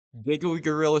Giggly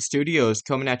Gorilla Studios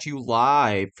coming at you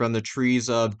live from the trees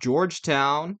of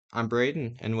Georgetown. I'm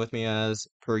Brayden, and with me, as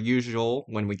per usual,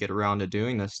 when we get around to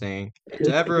doing this thing, it's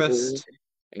Everest,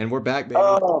 and we're back, baby.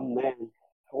 Oh man,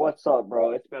 what's up,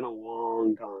 bro? It's been a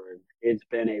long time. It's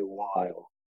been a while.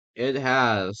 It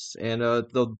has, and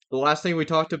the last thing we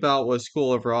talked about was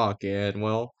School of Rock, and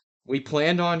well, we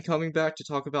planned on coming back to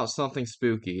talk about something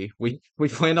spooky. We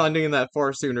planned on doing that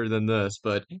far sooner than this,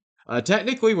 but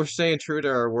technically we're staying true to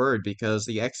our word because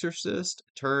The Exorcist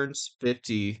turns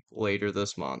 50 later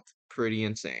this month. Pretty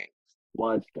insane.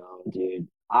 Let's go, dude.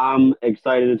 I'm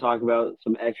excited to talk about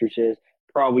some Exorcist.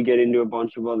 Probably get into a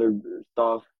bunch of other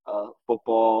stuff,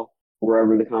 football,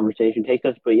 wherever the conversation takes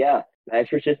us. But yeah, The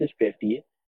Exorcist is 50.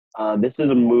 This is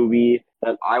a movie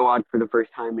that I watched for the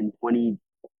first time in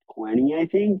 2020, I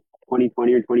think,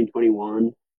 2020 or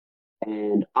 2021,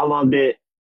 and I loved it.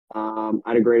 I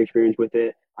had a great experience with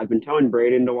it. I've been telling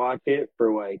Brayden to watch it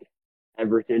for like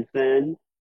ever since then,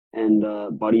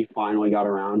 and Buddy finally got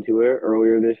around to it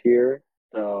earlier this year.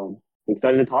 So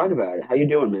excited to talk about it. How you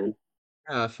doing, man?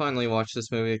 I finally watched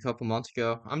this movie a couple months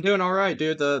ago. I'm doing all right,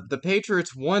 dude. The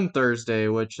Patriots won Thursday,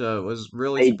 which was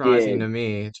really I surprising to did.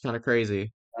 me. It's kind of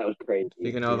crazy. That was crazy,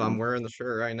 Speaking of, I'm man. wearing the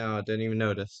shirt right now. I didn't even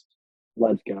notice.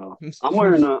 Let's go. I'm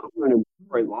wearing a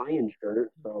Detroit Lions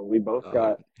shirt, so we both Oh,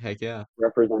 got heck yeah.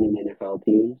 representing NFL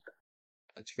teams.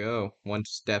 Let's go.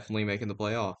 One's definitely making the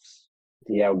playoffs.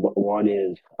 Yeah, one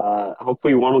is.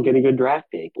 Hopefully, one will get a good draft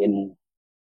pick and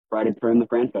try to turn the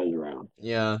franchise around.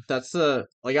 Yeah, that's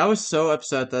like I was so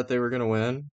upset that they were gonna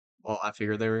win. Well, I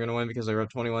figured they were gonna win because they were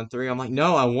up 21-3. I'm like,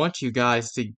 no, I want you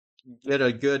guys to get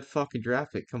a good fucking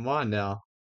draft pick. Come on now.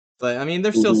 But I mean,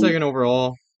 they're still hmm second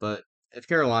overall. But if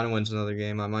Carolina wins another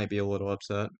game, I might be a little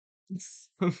upset.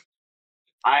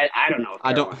 I don't know if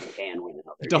I don't Carolina can win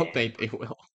another don't game. think they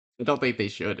will. I don't think they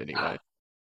should anyway.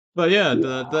 But yeah,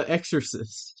 the Yeah,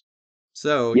 Exorcist.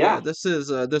 So yeah,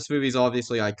 yeah, this movie's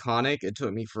obviously iconic. It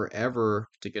took me forever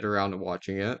to get around to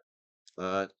watching it.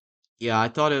 But yeah, I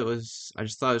just thought it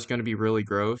was gonna be really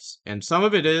gross. And some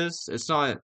of it is. It's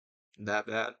not that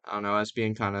bad. I don't know, I was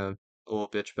being kind of a little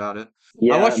bitch about it. I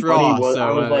yeah. watched Buddy Raw, was. I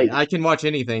so was like, I can watch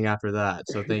anything after that.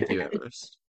 So thank you,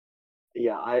 Everest.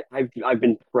 yeah. I've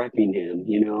been prepping him.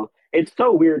 It's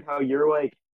so weird how you're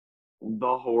like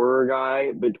the horror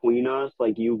guy between us.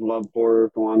 Like you've loved horror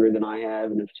for longer than I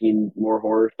have, and have seen more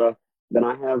horror stuff than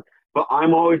I have. But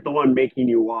I'm always the one making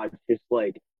you watch just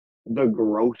like the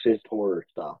grossest horror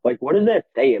stuff. Like, what does that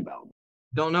say about me?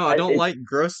 Don't know. I don't It's like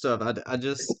gross stuff. I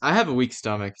just I have a weak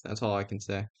stomach. That's all I can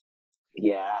say.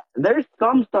 Yeah, there's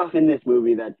some stuff in this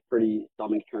movie that's pretty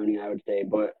stomach churning, I would say,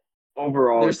 but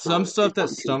overall, There's it's some not stuff it's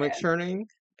that's not too stomach bad. churning,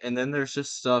 and then there's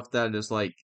just stuff that is like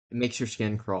it makes your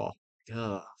skin crawl.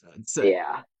 Ugh. It's,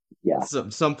 Yeah, yeah.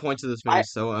 some points of this movie I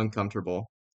is so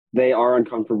uncomfortable. They are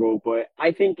uncomfortable, but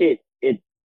I think it's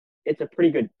a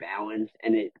pretty good balance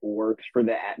and it works for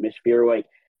the atmosphere. Like,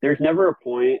 there's never a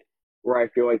point where I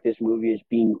feel like this movie is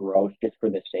being gross just for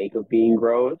the sake of being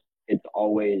gross. It's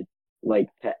always like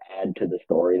to add to the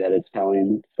story that it's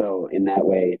telling. So in that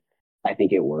way, I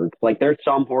think it works. Like, there's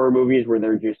some horror movies where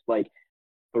they're just like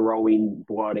throwing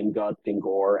blood and guts and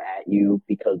gore at you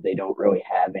because they don't really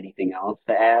have anything else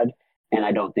to add. And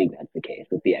I don't think that's the case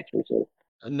with The Exorcist.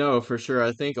 No, for sure.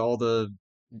 I think all the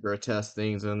grotesque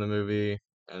things in the movie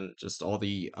and just all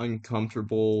the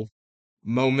uncomfortable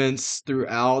moments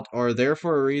throughout are there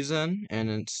for a reason, and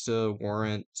it's to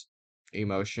warrant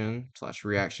emotion slash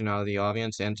reaction out of the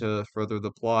audience and to further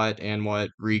the plot and what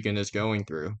Regan is going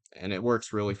through. And it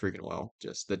works really freaking well.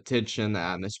 Just the tension, the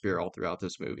atmosphere all throughout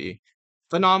this movie.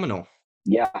 Phenomenal.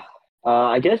 Yeah.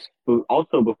 I guess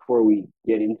also before we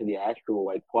get into the actual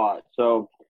like plot, so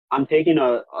I'm taking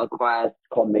a class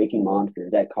called Making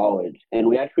Monsters at college, and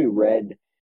we actually read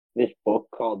this book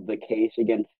called The Case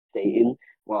Against Satan.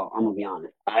 Well, I'm gonna be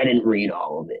honest, I didn't read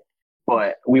all of it,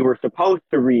 but we were supposed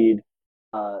to read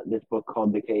this book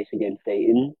called The Case Against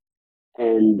Satan,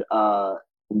 and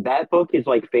that book is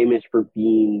like famous for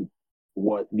being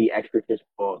what the Exorcist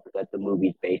book that the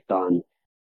movie's based on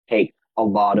takes a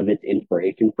lot of its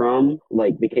inspiration from.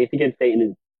 Like the case against Satan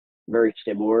is very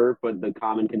similar, but the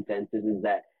common consensus is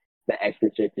that the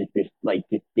Exorcist is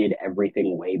just did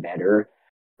everything way better.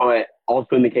 But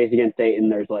also in the case against Satan,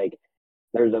 there's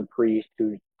a priest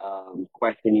who's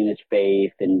questioning his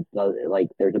faith, and like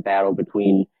there's a battle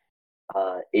between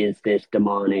is this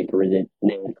demonic or is it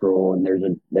natural? And there's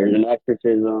an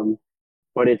exorcism,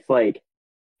 but it's like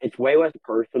it's way less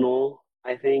personal,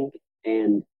 I think,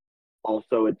 and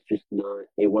also it's just not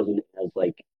it wasn't as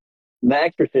like the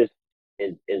exorcist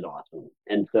is awesome,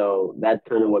 and so that's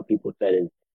kind of what people said is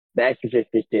the exorcist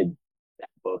just did that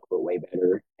book, but way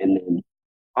better. And then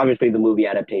obviously the movie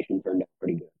adaptation turned out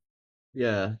pretty good.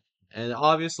 Yeah. And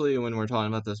obviously, when we're talking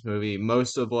about this movie,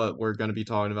 most of what we're going to be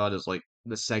talking about is like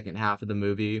the second half of the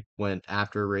movie when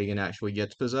after Reagan actually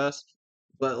gets possessed.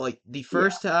 But like the Yeah,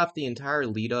 first half, the entire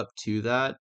lead up to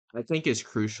that, I think is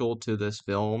crucial to this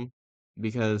film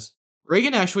because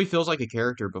Reagan actually feels like a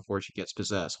character before she gets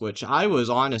possessed, which I was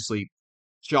honestly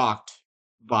shocked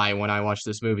by when I watched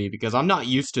this movie because I'm not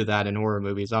used to that in horror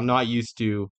movies. I'm not used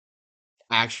to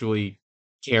actually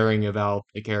caring about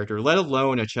a character, let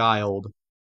alone a child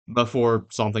before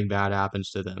something bad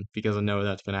happens to them because I know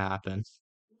that's gonna happen.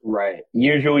 right.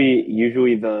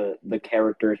 Usually the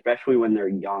character, especially when they're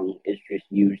young, is just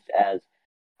used as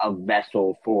a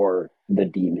vessel for the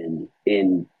demon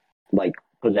in like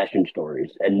possession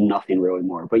stories and nothing really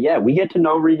more. But yeah, we get to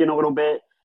know Regan a little bit.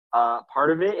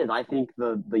 Part of it is I think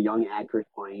the young actress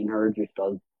playing her just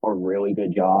does a really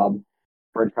good job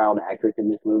for a child actress in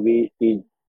this movie. She's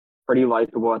pretty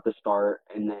likable at the start,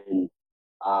 and then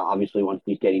obviously once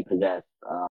she's getting possessed,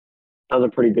 does a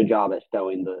pretty good job at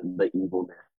showing the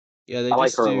evilness. Yeah, they I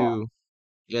like just her a lot. do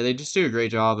yeah, they just do a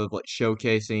great job of like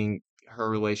showcasing her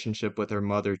relationship with her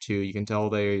mother too. You can tell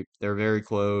they're very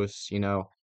close,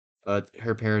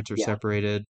 her parents are Yeah,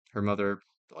 separated. Her mother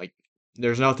like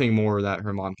there's nothing more that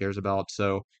her mom cares about.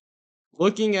 So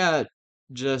looking at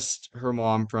just her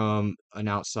mom from an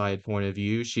outside point of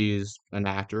view, she's an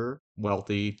actor,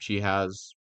 wealthy, she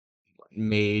has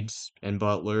maids and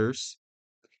butlers.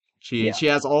 She yeah, she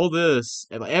has all this,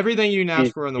 like, everything you can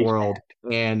ask for in the she's world, stacked.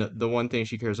 and the one thing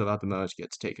she cares about the most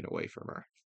gets taken away from her.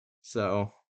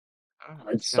 So,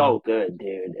 It's it's kind of so good,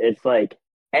 dude. It's like,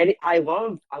 and I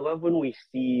love when we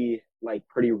see like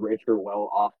pretty rich or well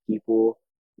off people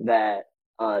that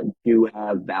do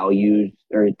have values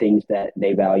or things that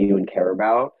they value and care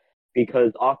about.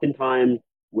 Because oftentimes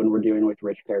when we're dealing with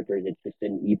rich characters, it's just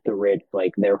an eat the rich,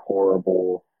 like they're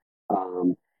horrible.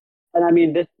 Um, and I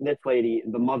mean, this lady,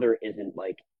 the mother isn't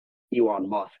like Elon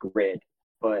Musk rich,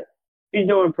 but she's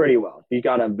doing pretty well. She's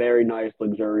got a very nice,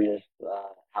 luxurious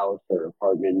house or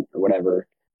apartment or whatever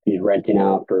she's renting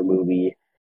out for a movie.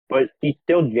 But she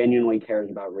still genuinely cares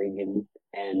about Reagan,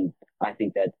 and I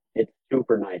think that it's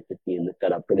super nice to see in the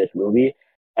setup for this movie.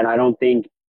 And I don't think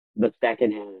the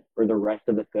second half or the rest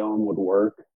of the film would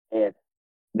work if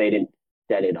they didn't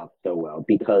set it up so well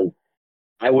because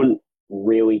I wouldn't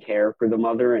really care for the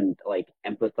mother and like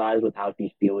empathize with how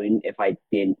she's feeling if I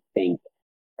didn't think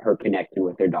her connection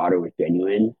with her daughter was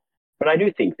genuine. But I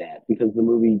do think that because the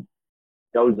movie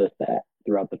shows us that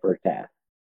throughout the first half.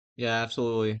 yeah,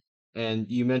 absolutely. And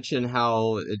you mentioned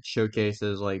how it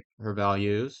showcases, like, her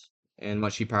values and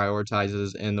what she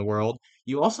prioritizes in the world.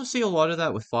 You also see a lot of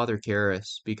that with Father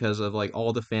Karras because of, like,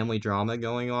 all the family drama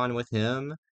going on with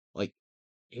him, like,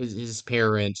 his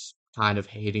parents kind of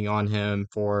hating on him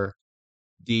for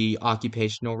the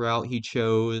occupational route he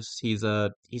chose. He's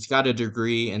got a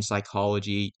degree in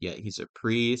psychology, yet he's a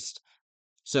priest.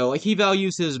 So like he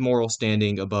values his moral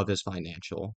standing above his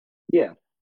financial. Yeah,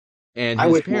 And I his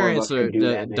wish more of parents us could do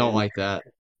that, don't man. like that.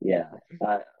 Yeah,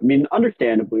 I mean,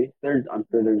 understandably, I'm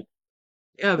sure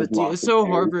Yeah, there's but dude, it's lots of so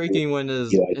parents who heartbreaking when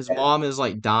would be like his that. mom is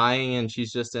like dying and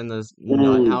she's just in this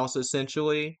nut Mm, house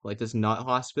essentially, like this nut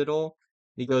hospital.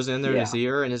 He goes in there to yeah, see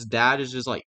her and his dad is just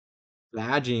like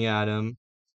badging at him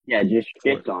yeah, just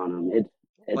for shits on them. It's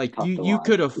like tough to you watch.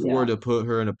 could afford Yeah, to put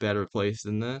her in a better place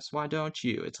than this. Why don't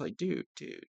you? It's like, dude.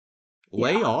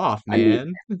 Lay yeah. off, I mean,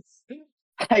 man.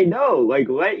 I know. Like,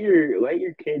 let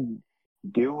your kid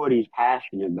do what he's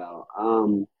passionate about.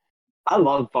 I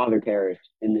love Father Karras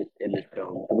in this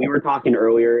film. We were talking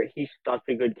earlier. He's such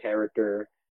a good character.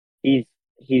 He's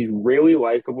he's really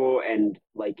likable and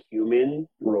like human,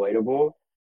 relatable.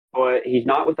 But he's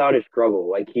not without his struggle.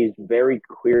 Like he's very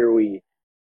clearly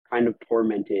kind of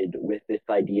tormented with this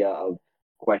idea of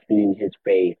questioning his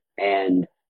faith and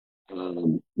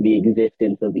the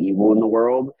existence of evil in the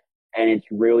world, and it's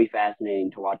really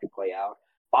fascinating to watch it play out.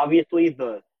 Obviously,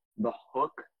 the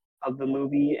hook of the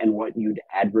movie and what you'd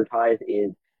advertise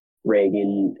is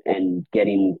Reagan and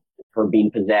getting her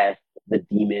being possessed, the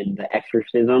demon, the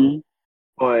exorcism.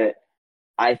 But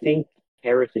I think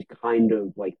Harris is kind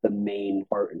of like the main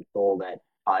heart and soul that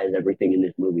ties everything in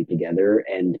this movie together,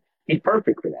 and he's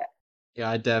perfect for that. Yeah,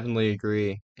 I definitely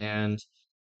agree. And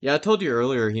yeah, I told you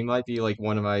earlier, he might be like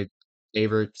one of my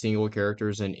favorite single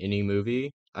characters in any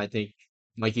movie. I think,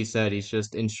 like you said, he's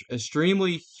just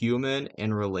extremely human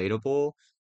and relatable.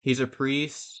 He's a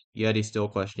priest, yet he's still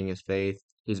questioning his faith.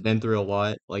 He's been through a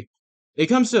lot. Like, it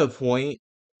comes to a point,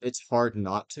 it's hard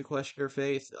not to question your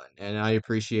faith. And I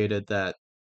appreciated that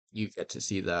you get to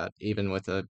see that, even with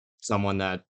someone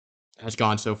that has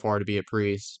gone so far to be a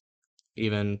priest,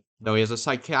 even though he has a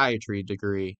psychiatry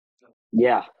degree.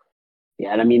 Yeah,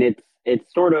 yeah, and I mean it's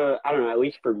sort of I don't know, at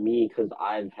least for me, because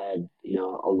I've had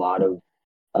a lot of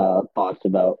thoughts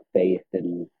about faith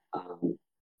and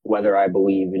whether I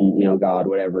believe in God,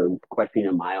 whatever,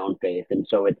 questioning my own faith, and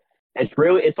so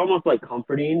it's almost like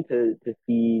comforting to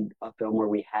see a film where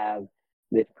we have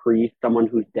this priest, someone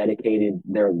who's dedicated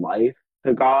their life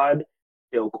to God,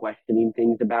 still questioning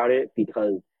things about it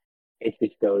because it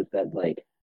just shows that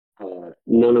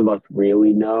none of us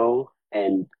really know,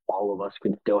 and all of us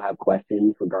can still have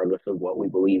questions regardless of what we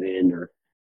believe in or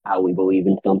how we believe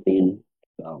in something.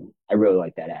 So I really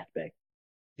like that aspect.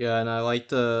 Yeah, and I like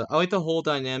the whole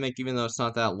dynamic, even though it's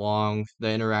not that long,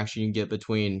 the interaction you get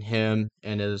between him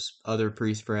and his other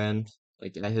priest friend,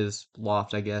 like at his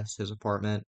loft, I guess, his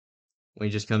apartment, when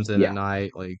he just comes in at Yeah,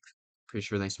 night, like pretty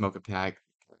sure they smoke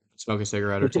a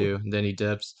cigarette or two, and then he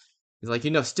dips. He's like,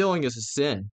 stealing is a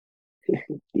sin.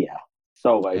 yeah,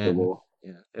 so And likable.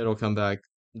 yeah, it'll come back.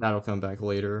 That'll come back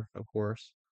later, of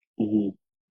course. Hmm.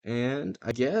 And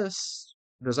I guess,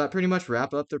 does that pretty much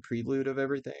wrap up the prelude of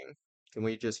everything? Can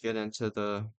we just get into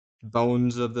the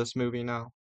bones of this movie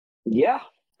now? Yeah,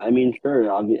 I mean, sure.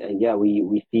 Yeah,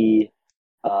 we see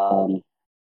um,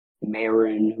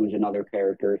 Marin, who's another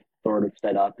character, sort of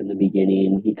set up in the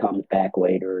beginning. He comes back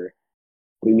later.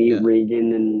 We meet Yeah.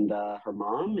 Reagan and her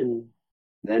mom, and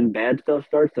then bad stuff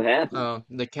starts to happen. Oh,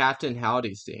 the Captain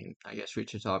Howdy scene. I guess we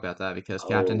should talk about that because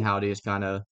Captain Oh, Howdy is kind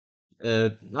of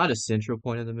not a central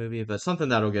point of the movie, but something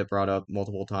that'll get brought up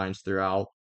multiple times throughout,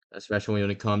 especially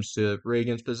when it comes to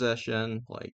Reagan's possession.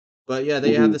 But yeah,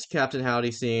 they have hmm this Captain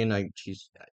Howdy scene. Like, she's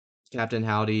Captain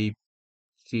Howdy.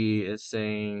 She is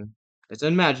saying it's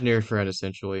an imaginary friend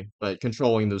essentially, but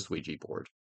controlling the Ouija board.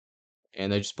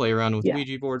 And they just play around with the yeah,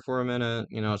 Ouija board for a minute.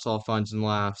 It's all fun and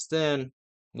laughs. Then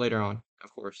later on,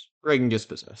 of course, Reagan gets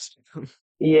possessed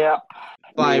yeah,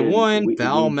 by man. one We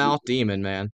foul-mouthed demon,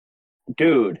 man.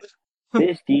 dude,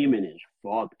 this demon is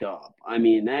fucked up. I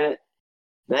mean that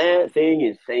thing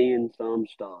is saying some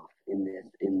stuff in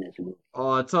this movie.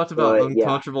 Oh, I talked about But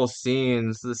yeah, uncomfortable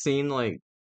scenes. The scene, like,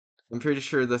 I'm pretty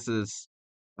sure this is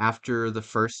after the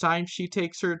first time she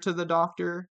takes her to the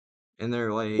doctor, and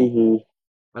they're like, hmm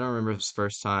I don't remember if it's the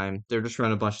first time. They're just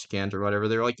running a bunch of scans or whatever.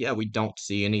 They're like, yeah, we don't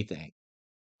see anything.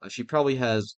 She probably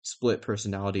has split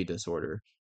personality disorder.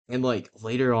 And like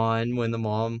later on, when the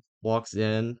mom walks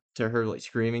in to her like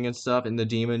screaming and stuff, and the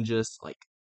demon just like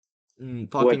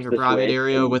fucking flips her the private switch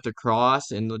area and with the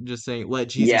cross and just saying, "Let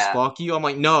Jesus yeah, fuck you." I'm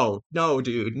like, no, no,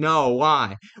 dude, no,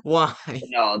 why, why?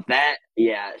 no, that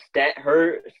yeah,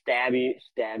 her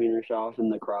stabbing herself in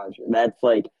the crotch. That's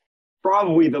like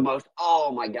probably the most.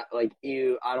 Oh my god, like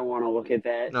ew. I don't want to look at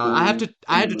that No, scene I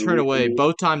in had the to turn movie for away. me.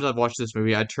 Both times I've watched this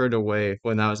movie, I turned away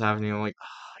when that was happening. I'm like, oh,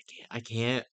 I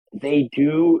can't. They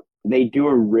do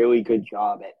a really good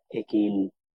job at picking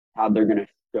how they're gonna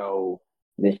show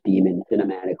this demon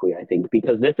cinematically. I think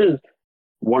because this is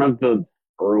one of the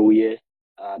earliest,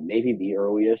 maybe the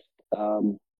earliest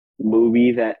um,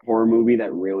 horror movie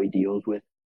that really deals with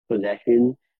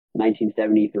possession,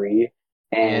 1973,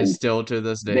 And and still to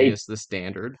this day, they it's the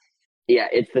standard. yeah,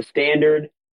 it's the standard.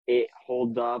 It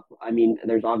holds up. I mean,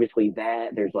 there's obviously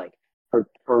that. There's like her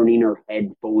turning her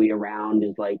head fully around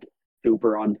is like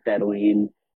super unsettling.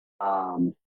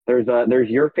 Um, there's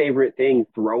your favorite thing,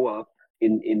 throw up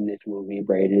in this movie,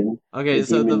 Brayden. The Okay,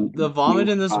 so demon the vomit pukes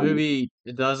in this on. movie,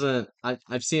 it doesn't.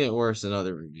 I've seen it worse in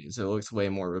other movies. It looks way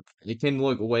more. It can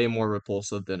look way more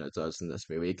repulsive than it does in this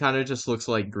movie. It kind of just looks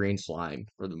like green slime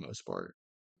for the most part.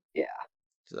 Yeah,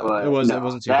 So but it no,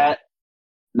 wasn't too bad.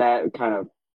 that kind of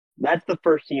that's the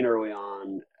first scene early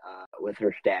on with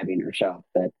her stabbing herself.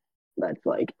 That's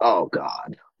like, oh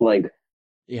god, like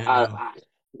Yeah, I, no. I,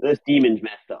 this demon's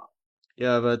messed up.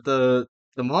 Yeah, but the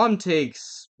mom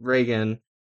takes Reagan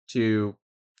to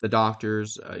the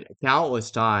doctors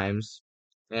countless times,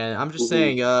 and I'm just Hmm.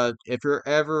 saying, if you're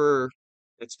ever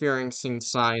experiencing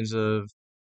signs of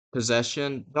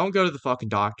possession, don't go to the fucking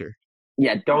doctor.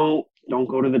 Yeah, don't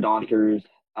go to the doctors.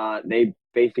 They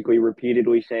basically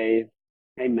repeatedly say,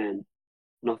 "Hey, man,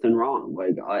 nothing wrong.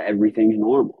 Like everything's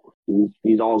normal.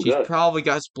 He's all She's good." probably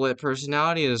got split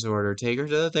personality disorder. Take her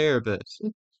to the therapist.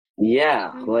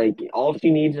 Yeah, like all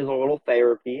she needs is a little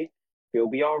therapy. She'll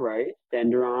be all right.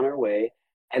 Send her on her way.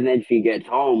 And then she gets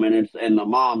home and the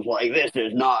mom's like, "This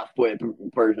is not split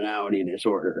personality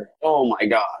disorder. Oh my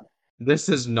god, This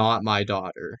is not my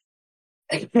daughter.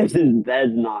 that's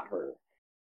not her."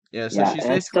 Yeah, so Yeah, she's that's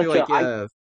basically such a like, yeah,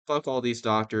 fuck all these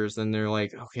doctors. And they're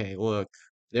like, okay, look,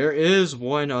 there is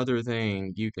one other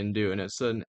thing you can do, and it's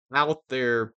an out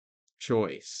there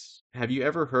choice. have you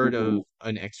ever heard of Hmm.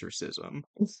 an exorcism?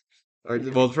 Or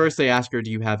well, first they ask her,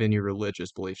 do you have any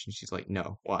religious beliefs? And she's like,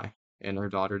 no. Why? And her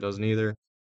daughter doesn't either.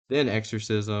 Then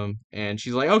exorcism, and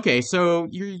she's like, okay, so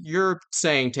you're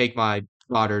saying take my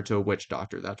daughter to a witch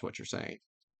doctor. That's what you're saying.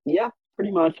 Yeah,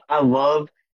 pretty much. I love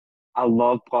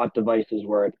plot devices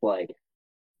where it's like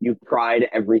you've tried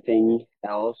everything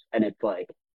else, and it's like,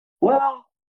 well,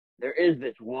 there is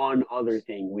this one other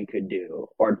thing we could do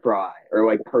or try or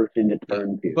like person to Yeah.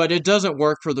 turn to. But it doesn't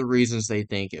work for the reasons they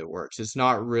think it works. It's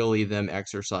not really them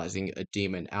exorcising a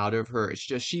demon out of her. It's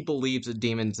just she believes a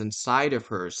demon's inside of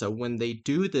her. So when they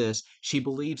do this, she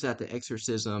believes that the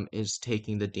exorcism is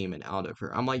taking the demon out of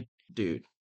her. I'm like, dude,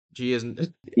 she isn't.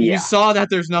 You Yeah, saw that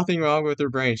there's nothing wrong with her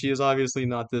brain. She is obviously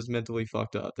not this mentally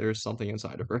fucked up. There's something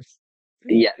inside of her.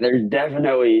 yeah. There's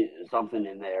definitely something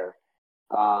in there.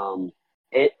 Um,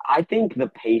 I think the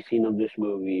pacing of this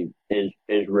movie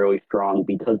is really strong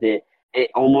because it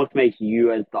almost makes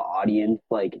you as the audience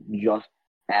like just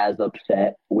as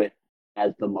upset with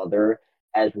as the mother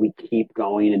as we keep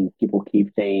going and people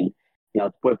keep saying,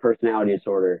 split personality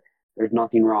disorder. There's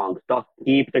nothing wrong. Stuff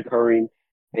keeps occurring.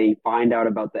 They find out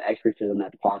about the exorcism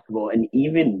that's possible, and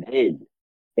even then,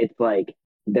 it's like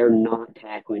they're not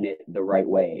tackling it the right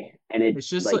way, and It's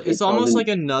just like it's it almost doesn't. like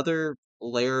another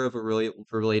layer of a really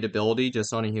relatability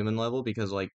just on a human level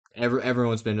because like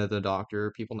everyone's been to the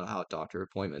doctor. People know how doctor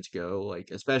appointments go, like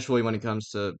especially when it comes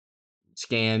to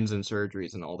scans and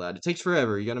surgeries and all that. It takes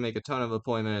forever. You got to make a ton of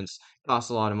appointments,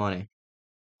 costs a lot of money.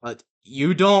 But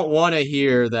you don't want to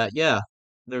hear that, yeah,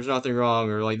 there's nothing wrong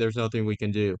or like there's nothing we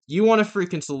can do. You want a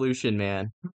freaking solution,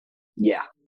 man. Yeah.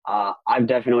 I've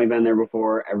definitely been there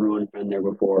before. Everyone's been there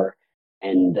before.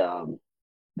 And the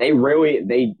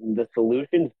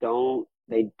solutions don't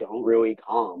really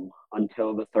come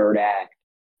until the third act.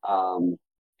 Um,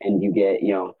 and you get,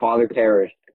 Father Karras,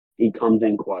 he comes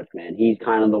in clutch, man. He's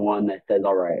kind of the one that says,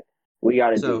 all right, we got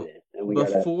to do So this. And we got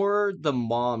to, before the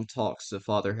mom talks to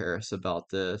Father Harris about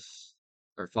this,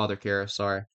 or Father Karras,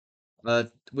 sorry,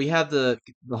 we have the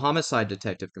homicide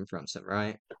detective confronts him,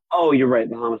 right? oh, you're right,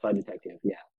 the homicide detective.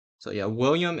 Yeah. So yeah,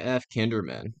 William F.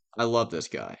 Kinderman. I love this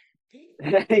guy.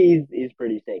 He's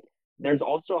pretty sick. There's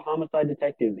also a homicide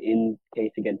detective in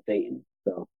Case Against Satan.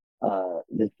 So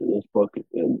this book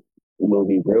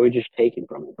movie really just taken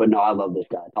from it. But no, I love this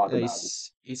guy. Talk Yeah, about him.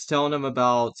 he's telling him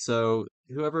about so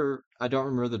whoever I don't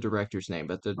remember the director's name,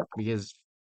 but the because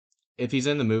if he's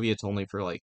in the movie, it's only for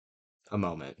like a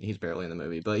moment. He's barely in the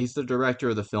movie, but he's the director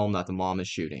of the film that the mom is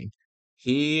shooting.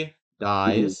 He Hmm.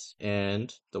 dies,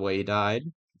 and the way he died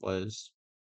was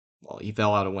well, he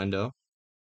fell out a window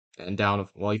and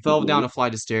he fell Hmm. down a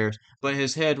flight of stairs, but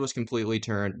his head was completely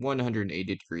turned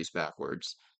 180 degrees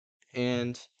backwards.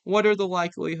 And what's the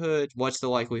likelihood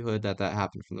that that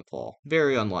happened from the fall?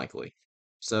 Very unlikely.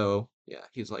 So, yeah,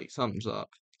 he's like, something's up.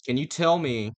 Can you tell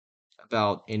me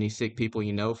about any sick people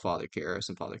you know, Father Karras?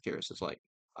 And Father Karras is like,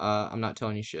 I'm not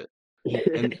telling you shit.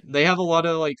 And they have a lot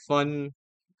of like fun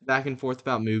back and forth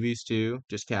about movies too,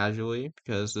 just casually,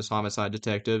 because this homicide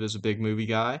detective is a big movie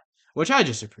guy, which I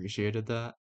just appreciated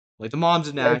that. Like the mom's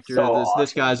an It's so actor,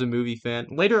 this guy's awesome. a movie fan.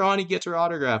 Later on, he gets her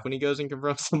autograph when he goes and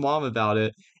confronts the mom about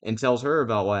it and tells her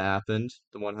about what happened,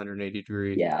 the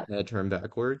 180-degree Yeah. head turn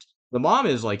backwards. The mom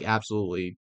is like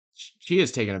absolutely, she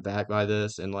is taken aback by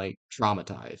this and like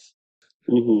traumatized.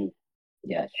 Hmm.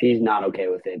 Yeah, she's not okay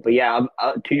with it. But yeah,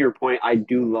 to your point, I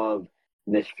do love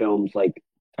this film's like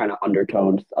kind of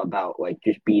undertones about like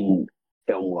just being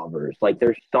film lovers. Like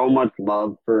there's so much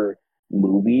love for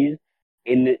movies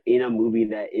in a movie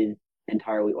that is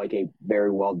entirely like a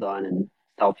very well done and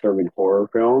self-serving horror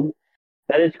film.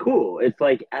 That is cool. It's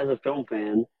like as a film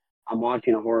fan, I'm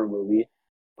watching a horror movie,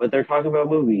 but they're talking about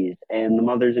movies and the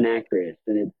mother's an actress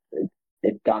and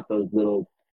it's got those little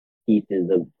pieces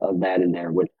of that in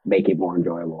there which make it more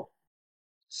enjoyable.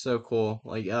 So cool.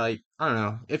 Like, I don't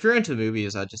know. If you're into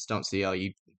movies, I just don't see how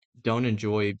you don't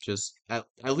enjoy just at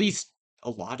least a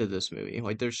lot of this movie.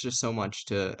 Like, there's just so much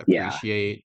to Yeah.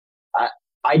 appreciate. I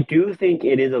I do think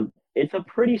it's a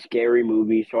pretty scary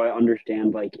movie, so I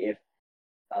understand like if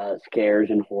scares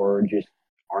and horror just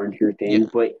aren't your thing. Yeah.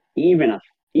 But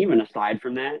even aside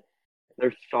from that,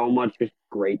 there's so much just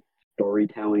great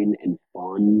storytelling and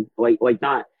fun. Like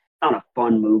not a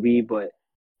fun movie, but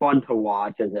fun to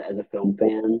watch as a film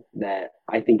fan that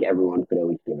I think everyone could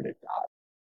always give it a shot.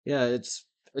 Yeah, it's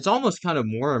almost kind of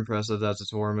more impressive that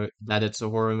it's a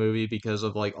horror movie because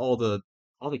of like all the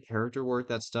character work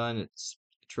that's done. It's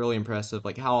really impressive.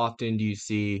 Like, how often do you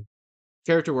see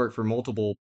character work for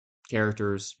multiple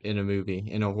characters in a movie,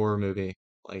 in a horror movie?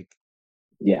 Like,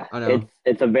 Yeah, I it's know.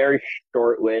 it's a very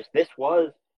short list. This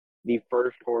was the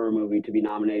first horror movie to be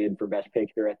nominated for Best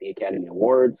Picture at the Academy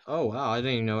Awards. Oh wow, I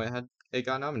didn't even know it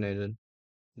got nominated.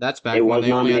 That's It back when was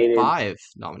they only had nominated. 5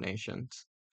 nominations.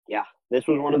 Yeah, this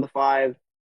was one of the five.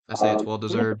 I say it's well Kind of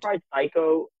deserved. surprised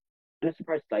Psycho. Kind of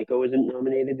surprised Psycho isn't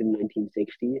nominated in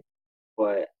 1960,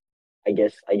 but I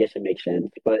guess it makes sense.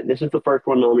 But this is the first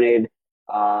one nominated.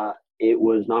 It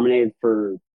was nominated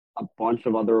for a bunch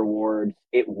of other awards.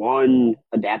 It won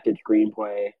adapted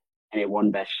screenplay and it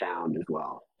won best sound as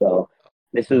well. So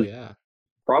this Oh is yeah.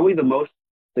 probably the most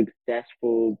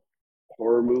successful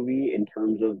horror movie in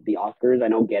terms of the Oscars. I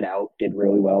know Get Out did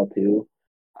really well too.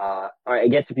 I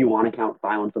guess if you want to count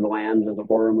Silence of the Lambs as a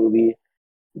horror movie,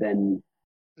 then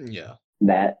Yeah.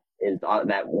 that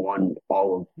won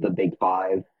all of the big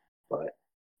five. But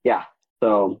yeah,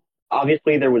 so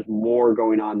obviously there was more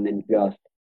going on than just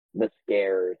the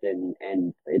scares, and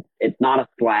it's not a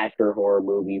slasher horror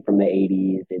movie from the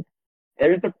 80s.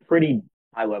 There's a pretty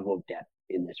high level of depth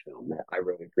in this film that I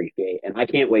really appreciate, and I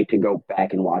can't wait to go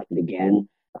back and watch it again.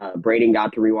 Brayden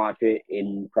got to rewatch it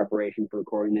in preparation for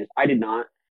recording this. I did not,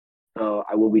 so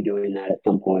I will be doing that at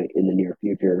some point in the near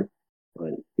future.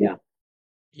 But yeah,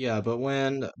 Yeah, but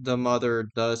when the mother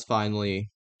does finally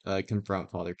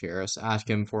confront Father Karras, ask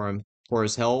him for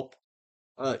his help,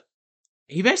 uh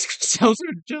he basically tells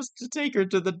her just to take her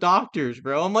to the doctors,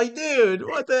 bro. I'm like, dude,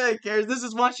 what the heck, Karras? This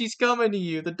is why she's coming to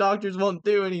you. The doctors won't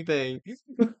do anything.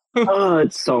 oh,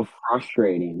 it's so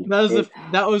frustrating.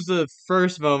 That was the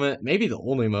first moment, maybe the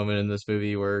only moment in this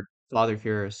movie where Father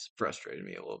Karras frustrated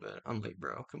me a little bit. I'm like,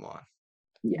 bro, come on.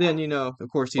 Yeah, Then, of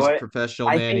course he's a but professional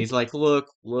I man. think He's like, look,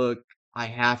 I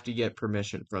have to get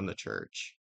permission from the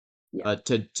church yeah.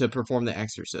 to perform the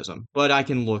exorcism, but I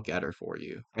can look at her for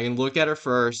you. I can look at her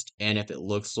first, and if it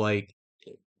looks like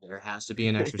there has to be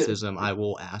an exorcism, I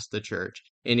will ask the church.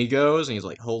 And he goes, and he's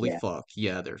like, holy Yeah. fuck,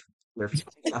 yeah, they're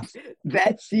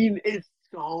That scene is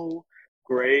so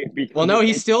great Well, because no,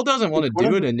 he still doesn't want it's to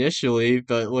one do of it the initially,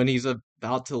 but when he's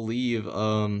about to leave,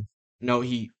 no,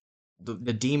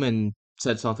 the demon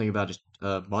said something about his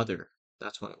mother.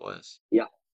 That's what it was. yeah,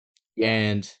 yeah.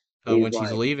 And He's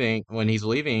like when he's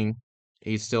leaving,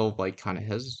 he's still like kind of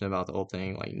hesitant about the whole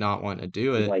thing, like not wanting to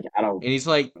do he's it. like And he's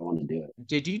like, I don't want to do it.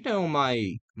 "Did you know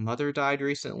my mother died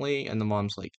recently?" And the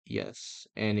mom's like, "Yes."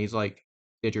 And he's like,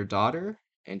 "Did your daughter?"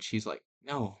 And she's like,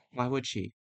 "No, why would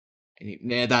she?"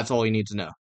 And that's all he needs to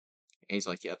know. And he's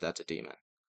like, "Yep, that's a demon."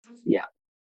 Yeah.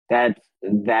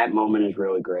 That moment is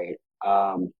really great.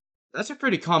 That's a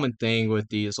pretty common thing with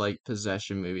these like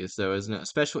possession movies, though, isn't it?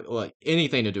 Especially like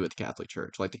anything to do with the Catholic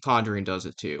Church. Like The Conjuring does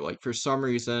it too. Like for some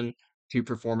reason, to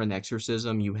perform an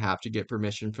exorcism, you have to get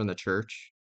permission from the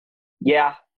church.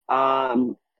 Yeah. I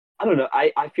don't know.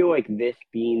 I feel like this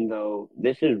being though,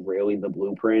 this is really the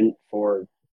blueprint for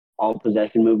all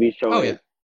possession movies. So Oh yeah,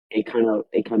 it kind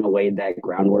of laid that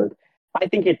groundwork. I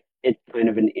think it's kind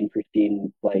of an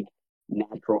interesting like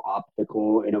natural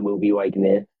obstacle in a movie like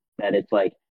this that it's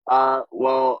like,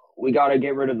 well, we got to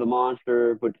get rid of the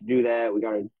monster, but to do that, we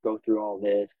got to go through all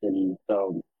this, and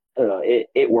so I don't know.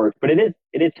 It works, but it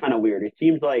is kind of weird. It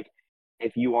seems like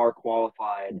if you are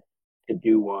qualified to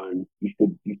do one, you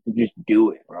should just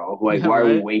do it, bro. Like, yeah, why are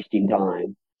we right. wasting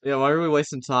time? Yeah, why are we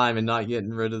wasting time and not getting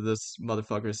rid of this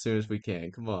motherfucker as soon as we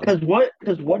can? Come on. Because what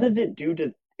does it do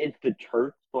to is the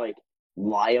church like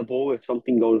liable if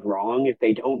something goes wrong if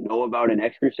they don't know about an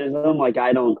exorcism? Like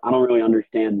I don't really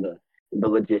understand the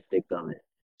logistics of it.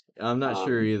 I'm not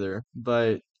sure Um, either,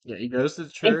 but yeah, he goes to the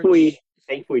thankfully, church.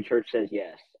 thankfully, church says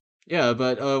yes. Yeah,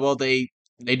 but well, they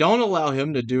don't allow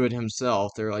him to do it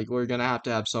himself. They're like, we're gonna have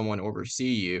to have someone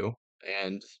oversee you,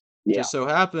 and Yeah. just so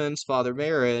happens Father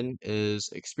Marin is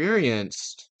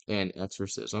experienced in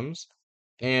exorcisms,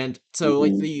 and so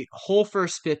like Hmm. the whole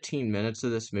first 15 minutes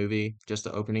of this movie, just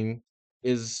the opening,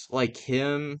 is like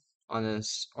him on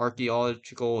this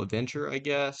archaeological adventure, I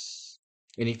guess,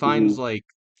 and he Hmm. finds like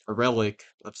a relic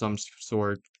of some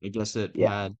sort. I guess it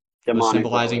Yeah. was Demonic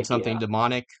symbolizing relic. something Yeah.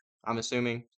 demonic, I'm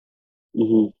assuming.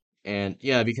 Hmm. And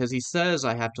yeah, because he says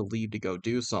I have to leave to go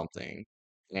do something.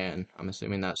 And I'm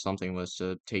assuming that something was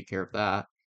to take care of that.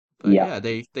 But Yeah.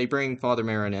 yeah, they bring Father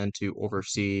Marin in to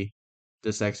oversee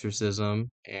this exorcism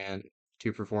and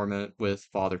to perform it with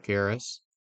Father Karras.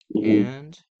 Hmm.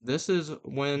 And this is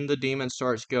when the demon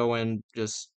starts going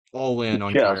just all in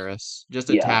on Just Karras, just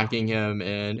yeah. attacking him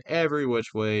in every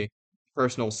which way,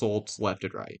 personal assaults left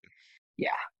and right.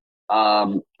 Yeah.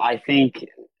 I think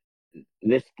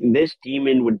this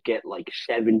demon would get like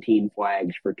 17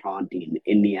 flags for taunting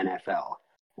in the NFL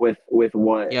with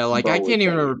what Yeah, like I Bo was can't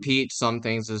even saying. repeat some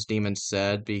things this demon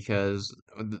said because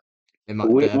We, the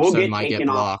we'll episode get might get taken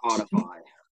off blocked. Spotify.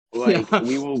 Like Yeah.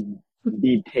 we will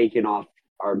be taken off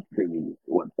our streaming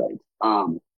websites.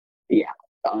 Yeah,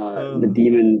 the Uh,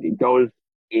 demon goes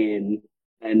in,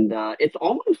 and it's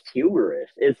almost humorous.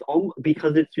 It's almost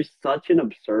because it's just such an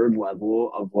absurd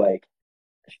level of like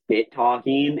spit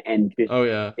talking, and just oh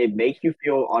yeah. it makes you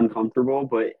feel uncomfortable,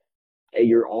 but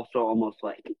you're also almost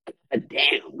like, "God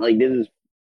damn, like this is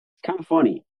kind of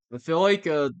funny." I feel like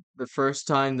the first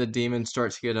time the demon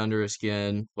starts to get under his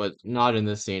skin, but not in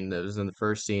this scene. That was in the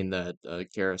first scene that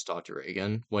Karras talked to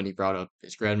Reagan when he brought up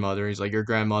his grandmother. He's like, "Your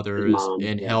grandmother His is mom,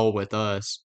 in yeah. hell with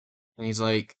us," and he's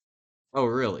like, "Oh,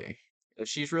 really? If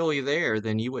she's really there,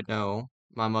 then you would know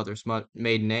my mother's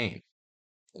maiden name."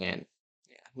 And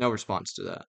yeah, no response to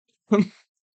that.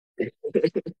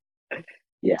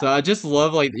 Yeah. So I just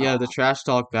love like yeah the Uh, trash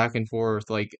talk back and forth.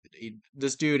 Like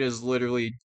this dude is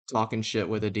literally talking shit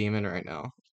with a demon right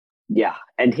now. yeah.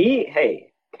 And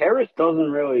hey, Karras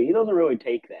doesn't really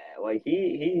take that. Like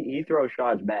he throws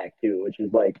shots back too, which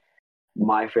is like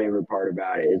my favorite part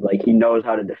about it is like he knows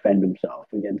how to defend himself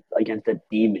against a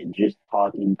demon just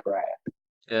talking crap.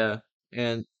 Yeah,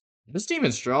 and this team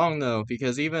is strong though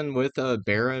because even with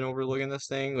Baron overlooking this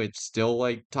thing, it's still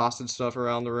like tossing stuff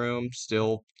around the room.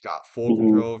 Still got full Hmm.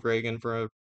 control of Reagan for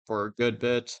a good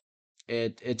bit.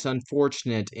 It's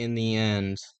unfortunate in the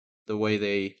end the way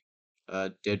they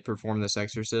did perform this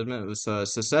exorcism. It was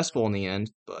successful in the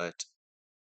end, but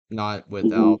not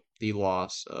Hmm. without the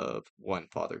loss of one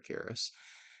Father Karras,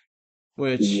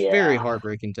 which very Yeah.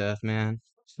 heartbreaking death, man.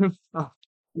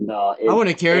 No, I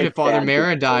wouldn't have cared if it's Father sad to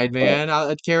Marin say, died, but man.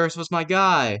 Karras was my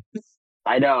guy.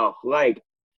 I know, like,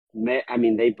 I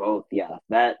mean, they both, yeah.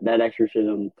 That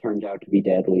exorcism turns out to be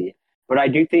deadly, but I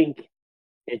do think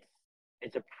it's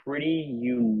it's a pretty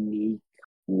unique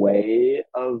way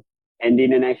of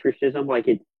ending an exorcism. Like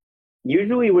it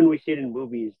usually when we see it in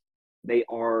movies, they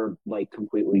are like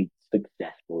completely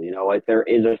successful. You know, like there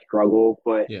is a struggle,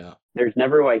 but Yeah. there's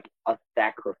never like a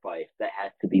sacrifice that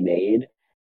has to be made.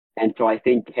 And so I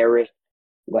think Karras,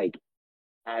 like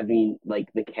having like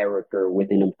the character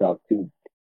within himself to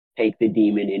take the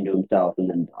demon into himself, and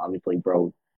then obviously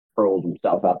bro hurls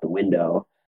himself out the window.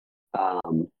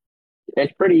 Um,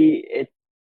 it's pretty it's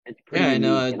pretty Yeah, and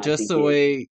unique, and I just think the it.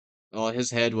 way, well,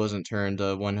 his head wasn't turned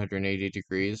 180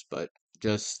 degrees, but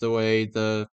just the way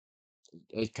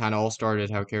it kind of all started,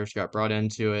 how Karras got brought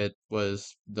into it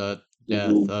was the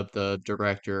death Mhm. of the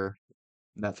director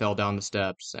that fell down the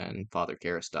steps, and Father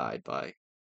Karras died by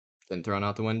getting thrown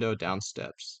out the window down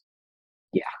steps.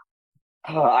 Yeah,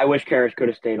 I wish Karras could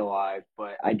have stayed alive,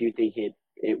 but I do think it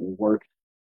works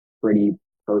pretty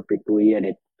perfectly, and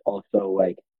it's also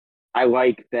like I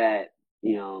like that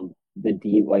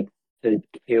the like to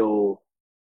kill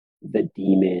the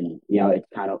demon. It's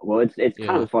kind of it's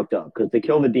kind Yeah. of fucked up because to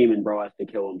kill the demon, bro has to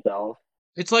kill himself.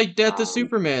 It's like Death of Um,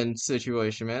 Superman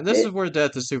situation, man. This is it where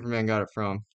Death of Superman got it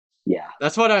from. yeah,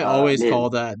 That's what I always man,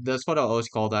 call that. That's what I always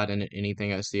call that in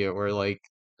anything I see it, where like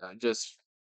just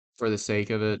for the sake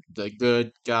of it, the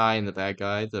good guy and the bad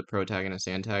guy, the protagonist,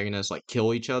 antagonist, like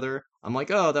kill each other. I'm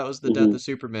like, oh, that was the Death hmm of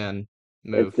Superman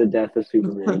it's move. the death of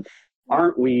Superman.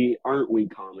 Aren't we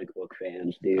comic book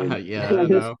fans, dude? Yeah, I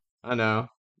know, I know.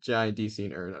 Giant DC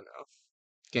nerd, I know.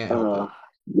 Can't help Uh, it.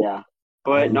 yeah,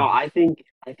 but no, Um, I think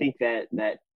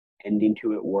that ending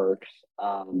to it works.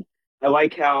 I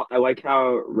like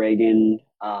how Reagan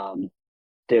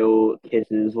still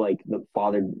kisses like the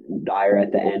father Dyer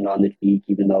at the end on the cheek,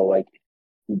 even though like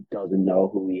he doesn't know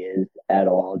who he is at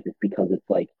all, just because it's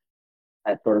like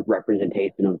that sort of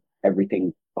representation of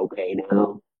everything's okay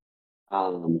now.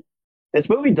 Um, this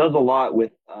movie does a lot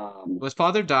with was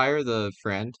Father Dyer the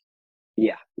friend?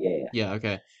 yeah, yeah, yeah. Yeah,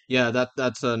 okay. Yeah,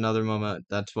 that's another moment.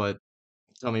 That's what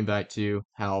coming back to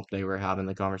how they were having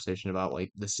the conversation about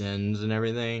like the sins and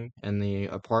everything in the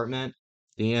apartment.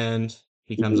 The end,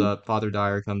 Hmm. Father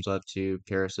Dyer comes up to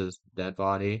Karras's dead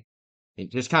body. He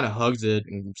just kind of hugs it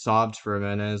and sobs for a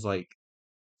minute. Is like,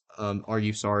 are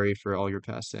you sorry for all your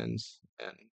past sins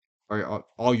and or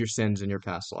all your sins in your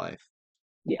past life?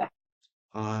 Yeah.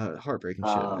 Heartbreaking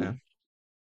shit, Um, man.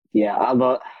 yeah, I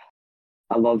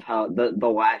love how the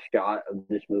last shot of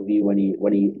this movie when he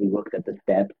looked at the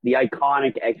steps, the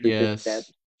iconic Exorcist steps.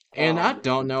 Yes. And Oh I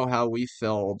don't man, know how we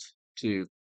failed to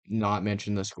not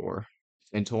mention the score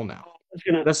until now.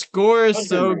 gonna The score I is was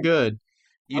gonna so mention. good.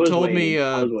 You told me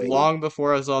I was waiting. long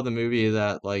before I saw the movie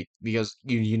that like because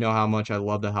you know how much I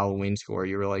love the Halloween score.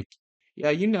 You were like,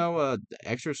 yeah, the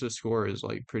Exorcist score is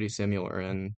like pretty similar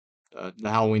and the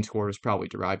Halloween score is probably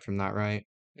derived from that, right?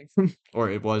 Or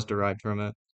it was derived from it.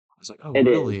 I was like, "Oh, It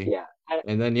is, really?" yeah.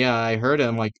 And then yeah, I heard it.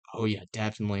 I'm like, "Oh yeah,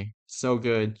 definitely. So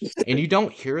good." And you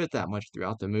don't hear it that much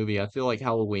throughout the movie. I feel like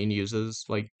Halloween uses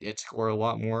like its score a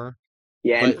lot more.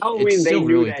 Yeah, and but it's Halloween still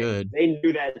really good. they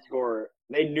knew that score.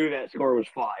 They knew that score was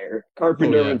fire. Oh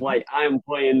Carpenter yeah. was like, I'm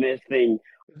playing this thing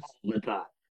all the time.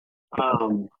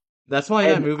 Um, That's why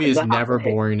that and movie is never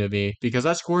boring to me because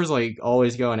that score is like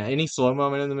always going. Any slow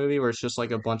moment in the movie where it's just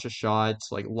like a bunch of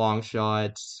shots, like long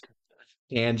shots,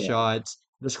 hand yeah, shots,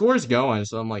 the score is going.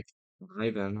 So I'm like,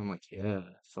 vibing. I'm like, yeah,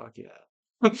 fuck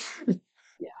yeah.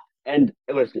 yeah. And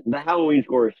listen, the Halloween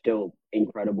score is still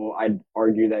incredible. I'd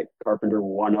argue that Carpenter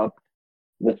won up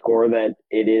the score that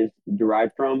it is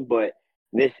derived from, but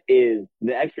this is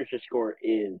the Exorcist score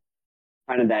is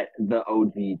kind of that the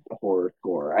OG horror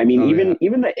score. I mean, Oh yeah.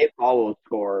 even the It Follows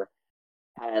score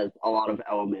has a lot of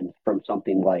elements from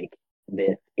something like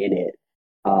this in it.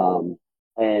 Um,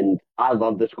 and I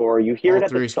love the score. You hear All it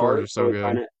at the three scores are start, so so it good.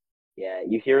 kind of yeah,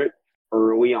 you hear it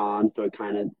early on, so it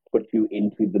kind of puts you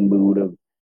into the mood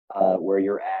of where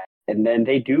you're at. And then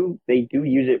they do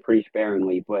use it pretty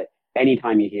sparingly, but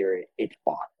anytime you hear it, it's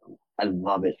awesome. I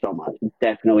love it so much. It's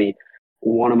definitely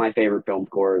one of my favorite film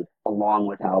scores, along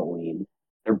with Halloween.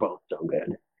 They're both so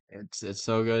good. It's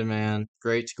so good, man.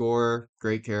 Great score,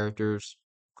 great characters,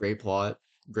 great plot,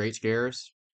 great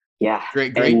scares, Yeah,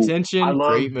 great and I tension,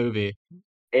 love great movie.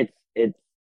 it's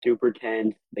super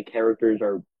tense. The characters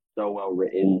are so well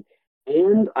written,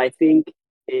 and I think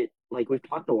it like we've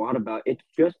talked a lot about. It's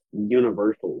just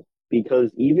universal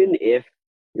because even if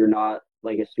you're not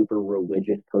like a super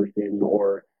religious person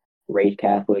or raised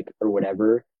Catholic or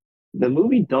whatever, the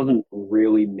movie doesn't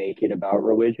really make it about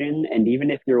religion. And even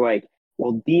if you're like,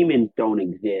 well, demons don't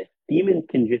exist. Demons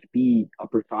can just be a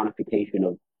personification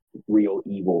of real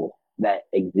evil that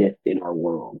exists in our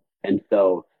world. And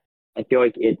so I feel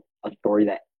like it's a story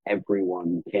that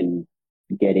everyone can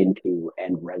get into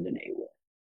and resonate with.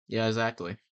 Yeah,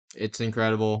 exactly. It's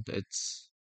incredible. It's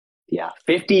Yeah,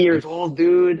 50 years it old,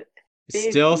 dude.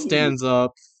 still 50. stands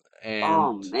up, and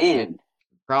Oh it man.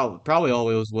 probably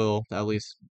always will, at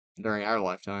least during our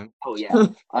lifetime. Oh yeah.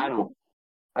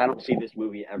 I don't see this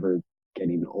movie ever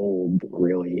getting old,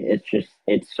 really.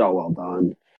 It's so well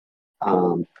done.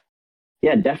 Um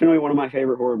yeah, definitely one of my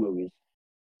favorite horror movies.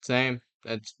 Same.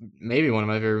 That's maybe one of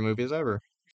my favorite movies ever.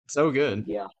 So good.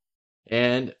 Yeah.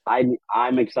 And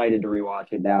I'm excited to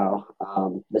rewatch it now.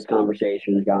 This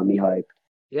conversation has got me hyped.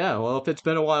 yeah, well, if it's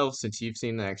been a while since you've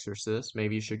seen The Exorcist,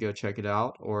 maybe you should go check it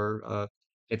out. Or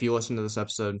if you listen to this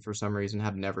episode and for some reason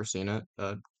have never seen it,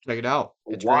 check it out.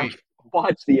 It's Watch great.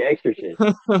 watch The Exorcist.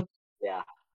 Yeah.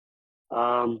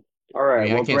 All I right.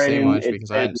 mean, I Well, can't say Brayden, much it's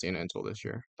because I been hadn't seen it until this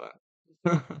year, but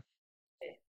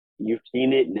you've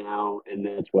seen it now, and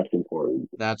that's what's important.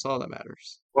 that's all that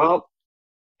matters. Well,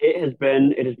 it has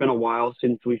been a while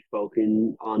since we've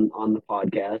spoken on the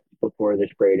podcast before this,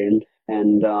 Brayden,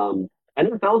 and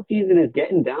NFL season is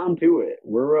getting down to it.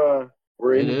 We're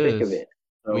in It the thick of is. it.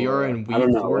 We So are in I week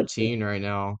don't know. Let's just 14 right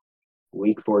now.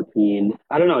 week 14.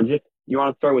 I don't know. Just you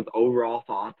want to start with overall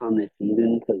thoughts on this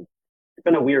season because it's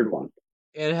been a weird one.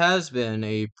 It has been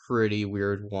a pretty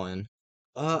weird one.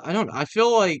 I don't, I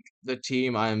feel like the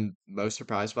team I'm most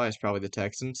surprised by is probably the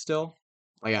Texans still.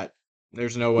 Like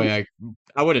there's no way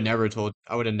I would have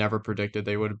never predicted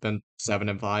they would have been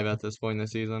 7-5 at this point in the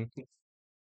season.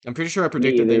 I'm pretty sure I Me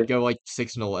predicted they'd either. go like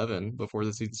 6-11 before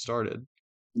the season started.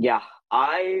 Yeah,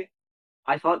 I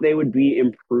thought they would be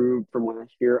improved from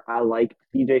last year. I like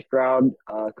CJ Stroud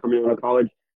coming out of college.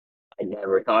 I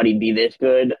never thought he'd be this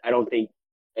good. I don't think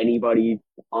anybody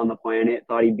on the planet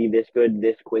thought he'd be this good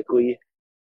this quickly.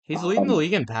 He's leading the Um,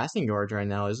 league in passing yards right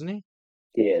now, isn't he?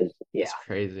 he is, yeah, That's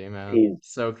crazy, man. he's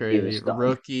So he's a crazy. stud.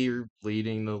 Rookie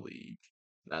leading the league.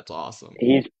 That's awesome.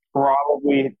 He's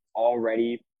probably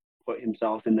already put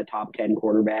himself in the top 10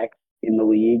 quarterbacks in the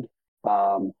league.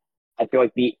 Um, I feel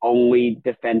like the only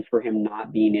defense for him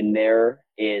not being in there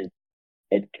is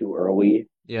it's too early.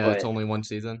 Yeah, it's But only one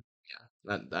season. Yeah,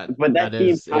 that that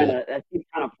seems is kind it.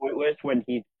 of pointless when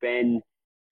he's been.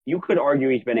 You could argue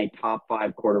he's been a top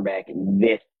five quarterback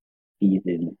this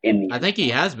season in the I think he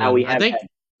NFL. has Now we been. have had,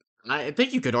 I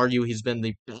think you could argue he's been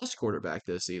the best quarterback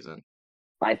this season.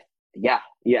 I yeah,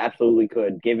 you absolutely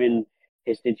could, given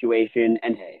his situation.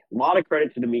 And hey, a lot of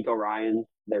credit to D'Amico Ryan,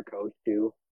 their coach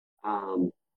too.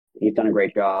 Um, he's done a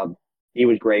great job. He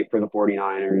was great for the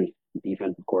 49ers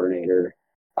defensive coordinator.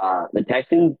 The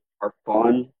Texans are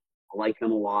fun. I like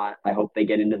them a lot. I hope they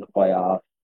get into the playoffs.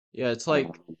 Yeah, it's like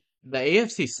Um, the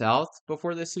AFC South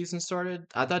before this season started.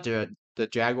 I thought the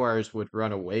Jaguars would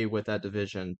run away with that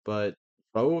division, but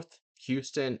both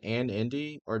Houston and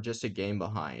Indy are just a game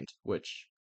behind, which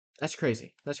that's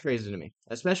crazy. That's crazy to me,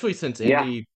 especially since yeah,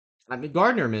 Indy. I mean,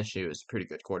 Gardner Minshew is a pretty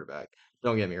good quarterback.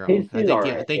 Don't get me wrong. he's all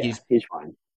I right. think Yeah, he's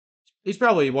fine. he's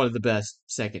probably one of the best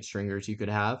second stringers you could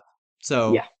have.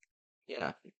 So Yeah,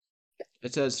 Yeah,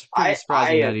 it's pretty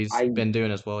surprising that he's I been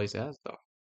doing as well as he has, though.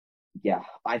 yeah,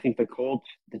 I think the Colts,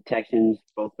 the Texans,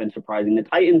 both been surprising. The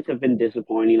Titans have been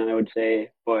disappointing, I would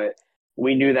say, but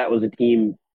we knew that was a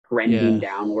team trending Yeah,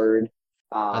 downward.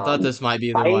 I thought Um, this might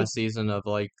be their I last season of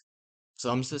like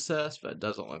some success, but it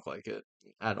doesn't look like it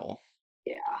at all.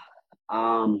 yeah,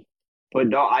 um, but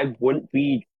no, I wouldn't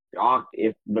be shocked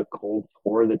if the Colts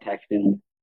or the Texans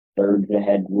surge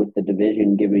ahead with the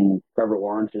division, given Trevor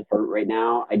Lawrence is hurt right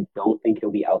now. I don't think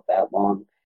he'll be out that long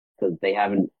because they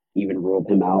haven't even ruled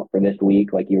him out for this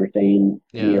week, like you were saying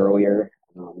to me Yeah, earlier.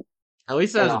 at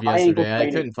least And as a of high ankle yesterday, I sprain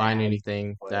is couldn't find bad,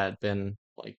 anything but that had been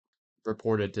like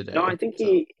reported no, I today. think So,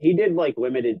 he did like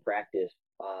limited practice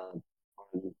on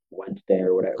Wednesday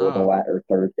or whatever, oh or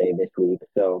Thursday this week.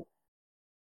 So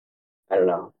I don't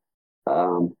know.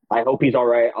 I hope he's all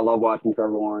right. I love watching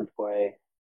Trevor Lawrence play.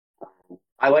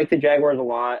 I like the Jaguars a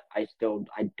lot. I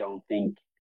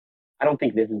don't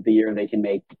think this is the year they can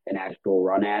make an actual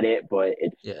run at it, but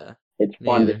yeah, it's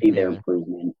fun to neither, see their neither.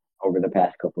 improvement over the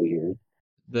past couple of years.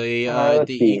 The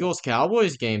Let's see. Eagles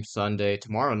Cowboys game Sunday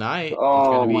tomorrow night. It's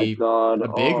gonna Oh my be God. a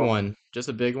big Oh, one, just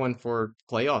a big one for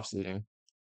playoff seeding.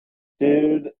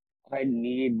 dude, I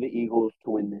need the Eagles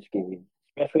to win this game,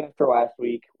 especially after last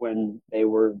week when they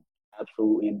were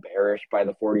absolutely embarrassed by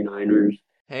the 49ers.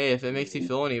 Hey, if it makes you Um,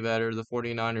 feel any better, the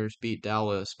 49ers beat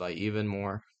Dallas by even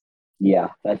more. yeah,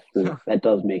 that's true. That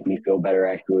does make me feel better,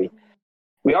 actually.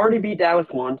 We already beat Dallas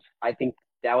once. I think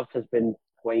Dallas has been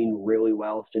playing really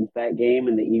well since that game,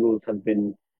 and the Eagles have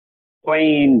been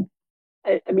playing.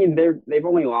 I mean, they've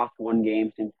only lost one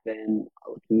game since then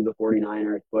to the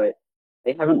 49ers, but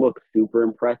they haven't looked super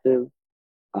impressive.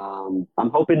 I'm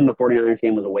hoping the 49ers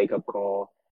game was a wake up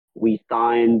call. We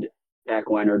signed Jack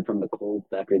Leonard from the Colts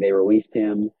after they released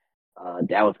him.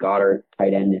 Dallas Goddard,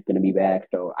 tight end, is going to be back.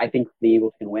 So I think the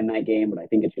Eagles can win that game, but I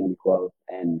think it's going to be close.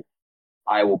 And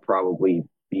I will probably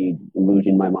be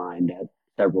losing my mind at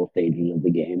several stages of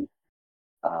the game.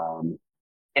 Um,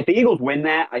 if the Eagles win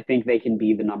that, I think they can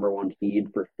be the number one seed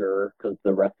for sure because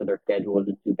the rest of their schedule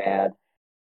isn't too bad.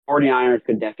 49ers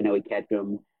could definitely catch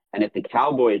them. And if the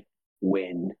Cowboys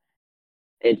win,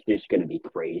 it's just going to be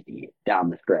crazy down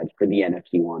the stretch for the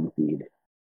NFC one seed.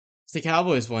 If the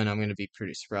Cowboys win, I'm gonna be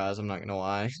pretty surprised. I'm not gonna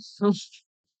lie.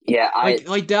 Yeah, Like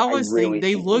I Dallas, really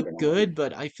they think they're look going to win. good,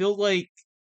 but I feel like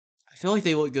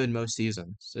they look good most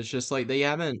seasons. It's just like they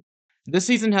haven't. This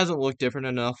season hasn't looked different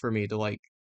enough for me to like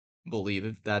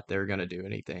believe that they're gonna do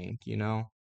anything. You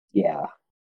know? Yeah,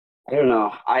 I don't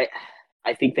know. I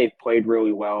think they've played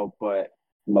really well, but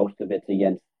most of it's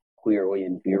against clearly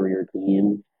inferior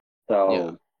teams.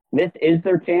 Yeah. So this is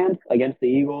their chance against the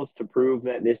Eagles to prove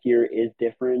that this year is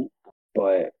different.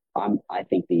 But I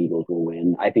think the Eagles will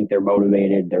win. I think they're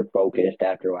motivated. They're focused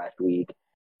after last week.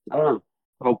 I don't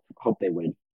know. Hope they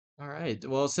win. All right.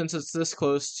 Well, since it's this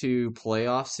close to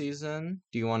playoff season,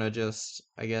 do you want to just,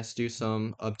 I guess, do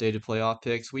some updated playoff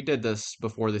picks? We did this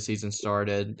before the season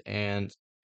started, and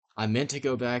I meant to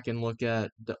go back and look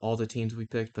at all the teams we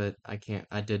picked, but I can't,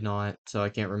 I did not, so I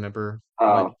can't remember what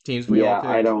Oh, teams we all yeah,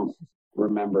 I picked. don't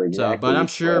remember So, but exactly I'm which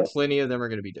sure split. plenty of them are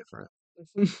going to be different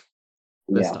this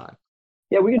Yeah. time.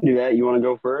 Yeah, we can do that. You want to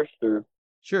go first or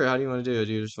Sure, how do you want to do it?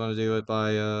 Do you just want to do it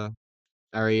by our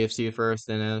AFC first,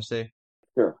 then NFC?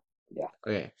 sure? Yeah.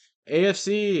 Okay.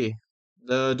 AFC,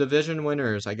 the division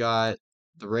winners. I got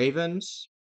the Ravens,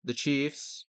 the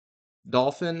Chiefs,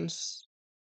 Dolphins,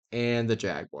 and the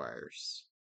Jaguars.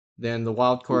 Then the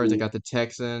wild cards, I Mhm. got the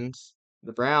Texans,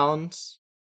 the Browns,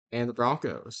 and the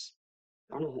Broncos.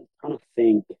 Trying to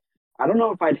think. I don't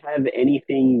know if I'd have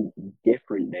anything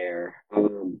different there.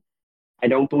 I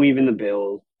don't believe in the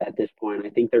Bills at this point. I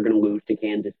think they're going to lose to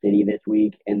Kansas City this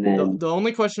week, and then The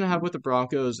only question I have with the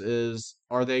Broncos is,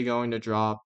 are they going to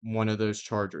drop one of those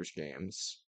Chargers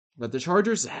games? But the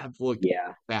Chargers have looked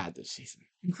yeah, bad this season.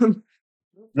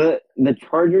 the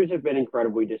Chargers have been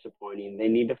incredibly disappointing. They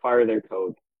need to fire their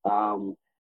coach. Um,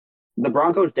 the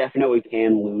Broncos definitely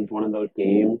can lose one of those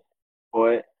games,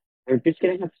 but they're just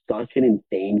going to have such an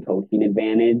insane coaching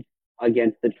advantage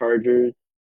against the Chargers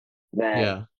that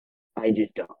Yeah. I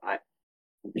just don't. And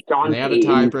Sean they have a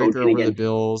Payton tiebreaker coaching over the against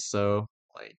Bills, so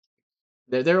like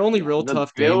their only yeah real the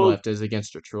tough game Bills, left is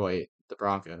against Detroit, the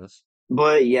Broncos.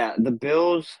 but yeah the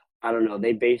Bills. I don't know.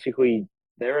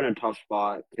 They're in a tough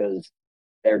spot because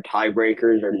their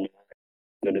tiebreakers are not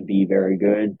going to be very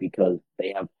good because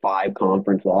they have five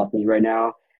conference losses right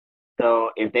now.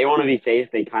 So if they want to be safe,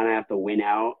 they kind of have to win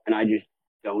out, and I just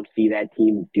don't see that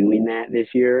team doing that this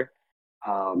year.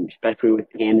 Especially with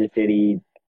Kansas City,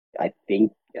 I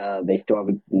think they still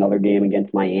have another game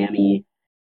against Miami.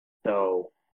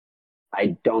 So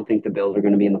I don't think the Bills are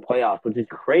going to be in the playoffs, which is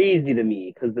crazy to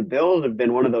me because the Bills have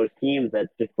been one of those teams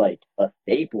that's just like a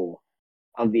staple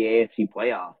of the AFC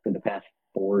playoffs for the past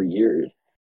 4 years.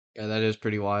 Yeah, that is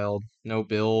pretty wild. No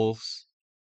Bills,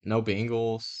 no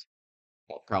Bengals.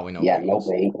 Well, probably no Yeah, no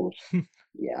Bengals. Bengals.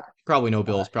 Yeah. Probably no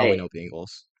Bills, probably Hey, no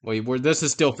Bengals. This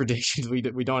is still predictions. We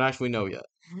don't actually know yet.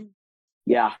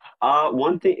 yeah.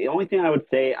 One thing, the only thing I would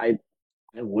say, I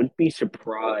wouldn't be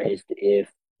surprised if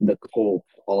the Colts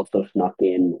also snuck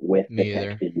in with the Me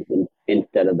either. Texans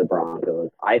instead of the Broncos.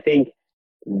 I think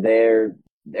they're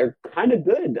they're kind of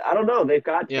good. I don't know. They've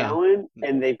got Yeah. talent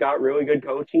and they've got really good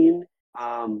coaching.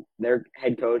 Their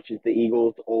head coach is the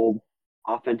Eagles' old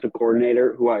offensive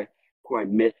coordinator, who I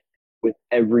miss with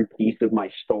every piece of my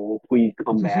soul. Please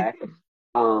come back.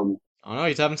 Um, I don't know.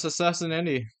 He's having success in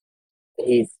Indy.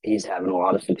 he's having a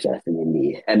lot of success in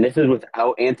Indy, and this is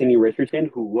without Anthony Richardson,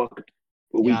 who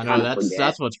we Yeah, no, kind of that's forget.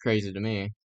 that's what's crazy to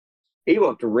me. He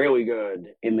looked really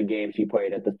good in the games he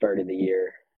played at the start of the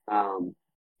year. Um,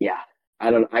 yeah,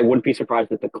 I wouldn't be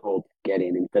surprised if the Colts get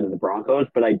in instead of the Broncos,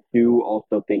 but I do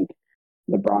also think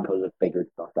the Broncos have figured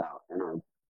stuff out and are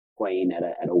playing at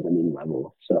a winning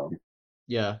level. So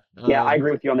Yeah. yeah, I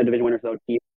agree with you on the division winners though.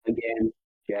 Chiefs again,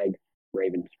 Jags,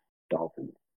 Ravens,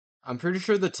 Dolphins. I'm pretty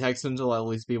sure the Texans will at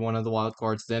least be one of the wild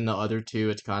cards. Then the other two,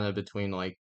 it's kind of between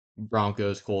like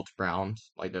Broncos, Colts,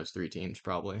 Browns, like those three teams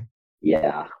probably.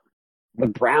 Yeah, the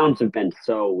Browns have been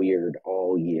so weird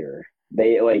all year.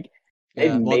 They've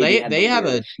Yeah. Well, maybe they had the they have a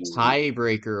weirdest season.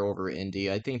 tiebreaker over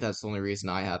Indy. I think that's the only reason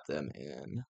I have them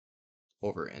in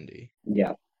over Indy.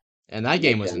 Yeah, And that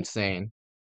game makes was sense. insane.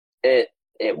 It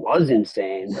it was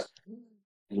insane.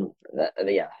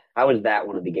 Yeah, how was that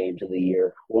one of the games of the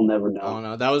year? We'll never I don't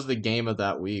know. know. That was the game of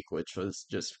that week, which was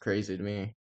just crazy to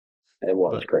me. It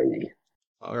was But crazy.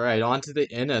 all right, on to the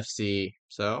NFC.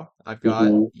 So I've got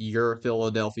Hmm. your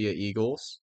Philadelphia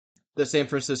Eagles, the San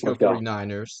Francisco Let's go.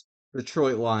 49ers,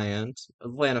 Detroit Lions,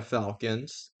 Atlanta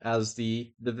Falcons as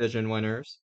the division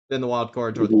winners. Then the wild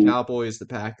cards are the Hmm. Cowboys, the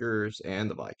Packers, and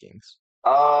the Vikings.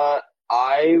 Uh,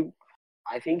 I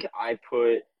I think I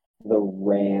put the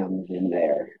Rams in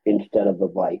there instead of the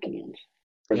Vikings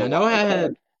for Yeah, the I know wild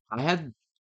card. I think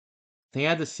I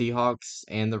had the Seahawks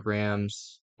and the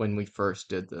Rams when we first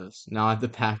did this. Now I have the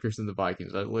Packers and the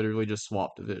Vikings. I literally just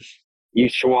swapped division. You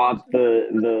swapped the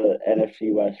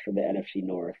NFC West for the NFC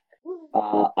North.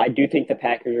 I do think the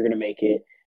Packers are going to make it.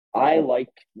 I like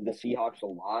the Seahawks a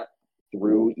lot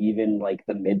through even like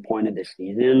the midpoint of the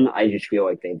season. I just feel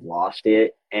like they've lost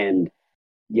it, and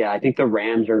yeah, I think the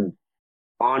Rams are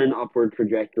on an upward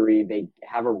trajectory. They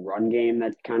have a run game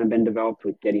that's kind of been developed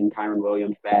with getting Tyron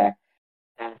Williams back.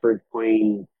 Stafford's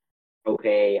playing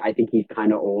okay. I think he's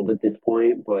kind of old at this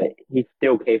point, but he's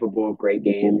still capable of great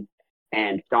games.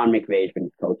 And Sean McVay's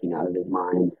been coaching out of his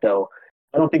mind. So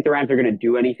I don't think the Rams are going to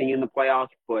do anything in the playoffs,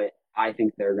 but I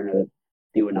think they're going to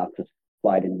do enough to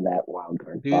slide into that wild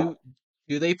card spot. Do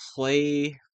do they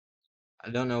play I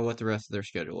don't know what the rest of their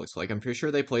schedule looks like. I'm pretty sure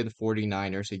they play the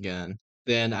 49ers again.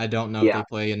 Then I don't know if Yeah, they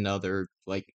play another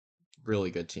like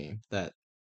really good team that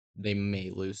they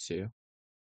may lose to.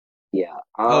 yeah.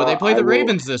 Oh, they play I the will.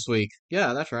 Ravens this week.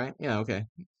 Yeah, that's right. Yeah, okay.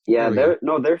 There Yeah, we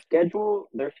go. their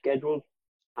schedule's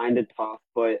kind of tough,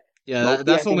 but Yeah, Loki,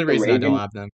 that's the only reason I don't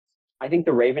have them. I think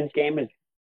the Ravens game is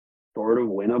sort of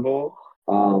winnable.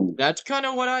 That's kind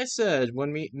of what I said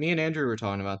when me and Andrew were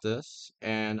talking about this,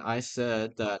 and I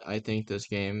said that I think this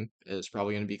game is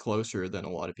probably going to be closer than a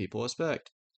lot of people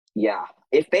expect. Yeah,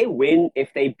 if they win,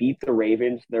 if they beat the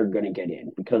Ravens, they're gonna get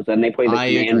in because then they play the I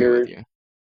agree with Commanders. you.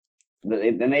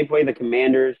 Then they play the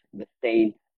Commanders, the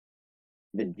Saints,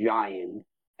 the Giants,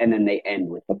 and then they end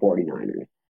with the 49ers.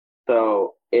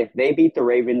 So if they beat the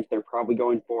Ravens, they're probably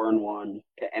going 4-1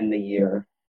 to end the year.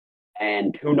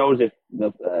 And who knows if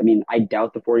I mean, I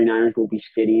doubt the 49ers will be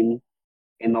sitting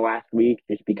in the last week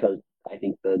just because I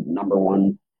think the number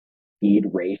one seed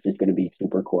race is going to be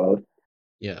super close.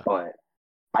 Yeah. But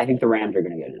I think the Rams are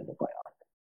going to get into the playoffs.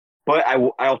 But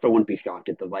I also wouldn't be shocked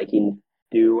if the Vikings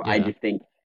do. I Yeah. just think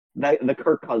the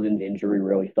Kirk Cousins injury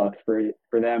really sucks for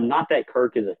them. Not that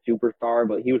Kirk is a superstar,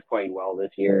 but he was playing well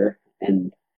this year,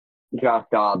 and Josh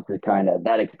Dobbs is kind of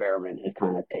that experiment has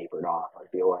kind of tapered off. I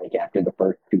feel like after the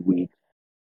first 2 weeks.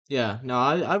 Yeah. No,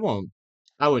 I won't.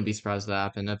 I wouldn't be surprised if that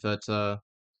happened if it's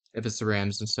the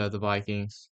Rams instead of the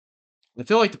Vikings. I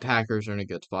feel like the Packers are in a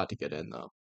good spot to get in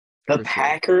though, The for sure.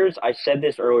 Packers, I said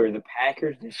this earlier. The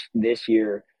Packers this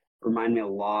year remind me a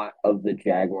lot of the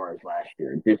Jaguars last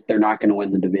year. Just they're not going to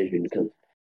win the division because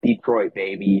Detroit,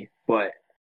 baby. But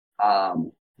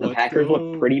the Let's Packers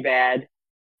looked go. pretty bad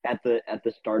at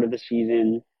the start of the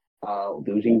season,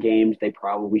 losing games they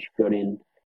probably shouldn't.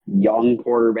 young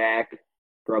quarterback,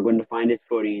 struggling to find his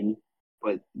footing.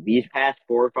 But these past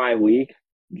 4 or 5 weeks,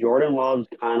 Jordan Love's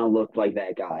kind of looked like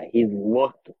that guy. He's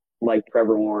looked like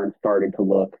Trevor Lawrence started to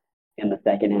look in the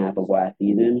second half of last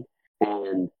season.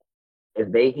 And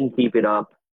if they can keep it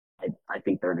up, I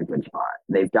think they're in a good spot.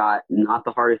 They've got not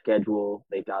the hardest schedule.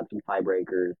 They've got some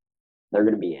tiebreakers. They're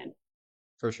going to be in.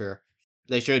 for sure.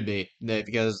 They should be.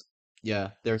 Because yeah,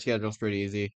 their schedule's pretty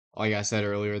easy. Like I said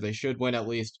earlier, they should win at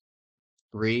least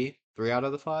three out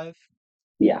of the five.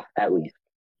 Yeah, at least.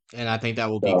 And I think that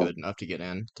will be So good enough to get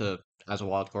in to as a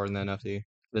wild card in the NFC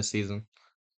this season.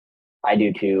 I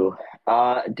do too.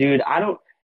 Dude, I don't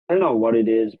know what it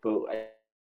is, but I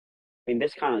mean,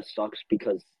 this kind of sucks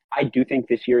because I do think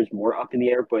this year is more up in the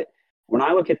air. But when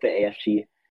I look at the AFC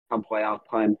come playoff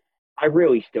time, I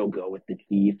really still go with the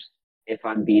Chiefs if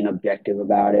I'm being objective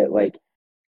about it. Like,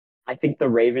 I think the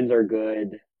Ravens are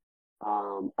good.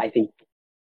 I think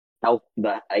a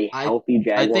I healthy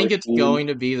I think Jaguars it's team. going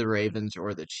to be the Ravens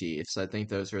or the Chiefs. I think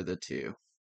those are the two.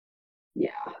 Yeah,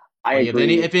 I Like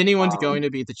agree. if anyone's going to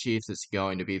beat the Chiefs, it's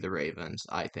going to be the Ravens,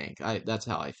 I think. That's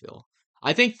how I feel.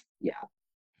 I think Yeah,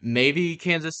 maybe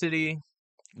Kansas City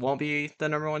won't be the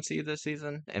number one seed this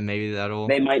season, and maybe that'll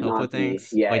they might help with not be. things.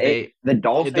 Yeah, Like the there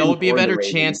Dolphins would be a or the better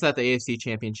chance Ravens. that the AFC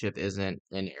Championship isn't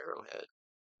in Arrowhead.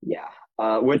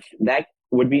 Yeah, which that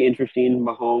would be interesting.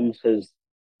 Mahomes has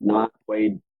not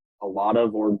played a lot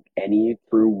of or any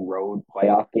true road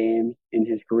playoff games in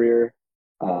his career.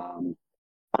 Um,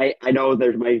 I know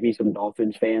there might be some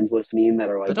Dolphins fans listening that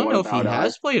are I like, don't "What know if he about us?"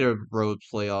 has played a road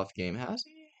playoff game, has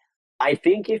he? I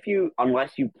think if you,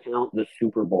 unless you count the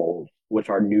Super Bowls, which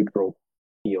are neutral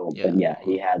field, then Yeah. yeah,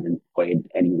 he hasn't played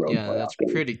any road Yeah, playoff that's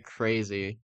games. pretty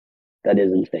crazy. That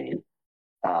is insane.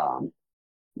 Um,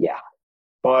 yeah,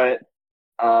 but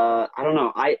I don't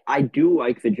know. I do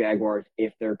like the Jaguars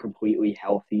if they're completely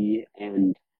healthy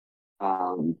and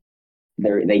um,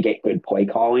 they get good play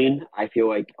calling. I feel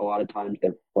like a lot of times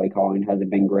their play calling hasn't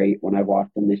been great when I've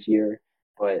watched them this year,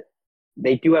 but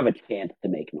they do have a chance to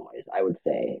make noise. I would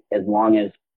say as long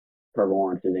as Trevor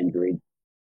Lawrence's injury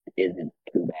isn't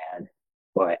too bad.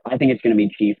 But I think it's going to be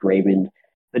Chiefs Ravens.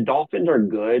 The Dolphins are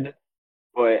good,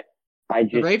 but I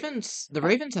just The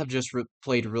Ravens have just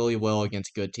played really well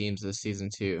against good teams this season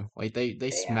too. Like they they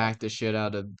have smacked the shit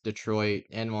out of Detroit,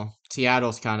 and well,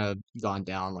 Seattle's kind of gone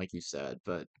down, like you said,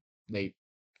 but they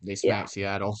they yeah smacked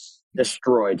Seattle,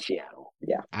 destroyed Seattle.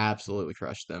 Yeah. absolutely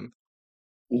crushed them.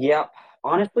 Yep.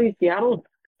 Honestly, Seattle's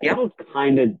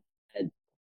kind of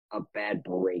a bad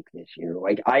break this year.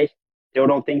 Like I still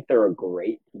don't think they're a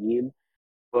great team,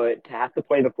 but to have to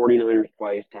play the 49ers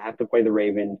twice, to have to play the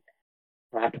Ravens,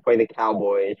 to have to play the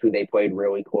Cowboys, who they played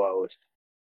really close,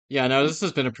 Yeah, no, um, this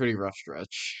has been a pretty rough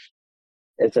stretch.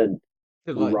 it's a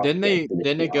 'Cause, like, rough stretch for the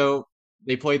didn't it Seahawks. go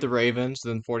they played the Ravens,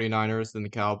 then 49ers, then the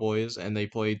Cowboys, and they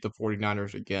played the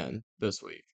 49ers again this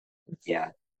week. Yeah.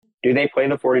 Do they play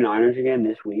the 49ers again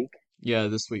this week? Yeah,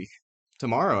 this week.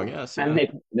 Tomorrow, I guess, And yeah.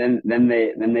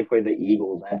 they play the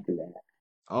Eagles after that.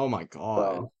 Oh my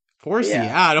God. So Poor yeah,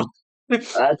 Seattle.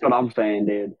 that's what I'm saying,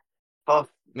 dude. Tough,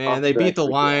 Man, tough they beat stretch the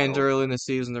for Lions Seattle. early in the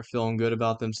season. They're feeling good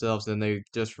about themselves, and they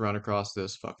just run across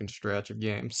this fucking stretch of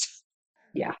games.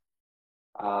 Yeah.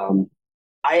 Um,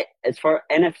 I as far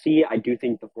NFC, I do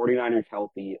think the 49ers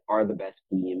healthy are the best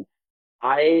team.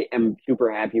 I am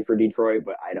super happy for Detroit,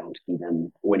 but I don't see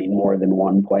them winning more than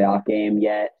one playoff game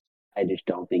yet. I just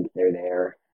don't think they're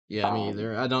there. Yeah, me Um,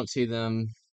 either. I don't see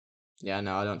them. Yeah,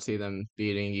 no, I don't see them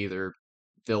beating either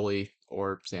Philly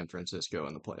or San Francisco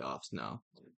in the playoffs. No.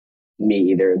 Me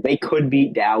either. They could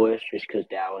beat Dallas just because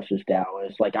Dallas is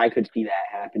Dallas. Like I could see that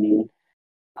happening.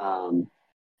 Um,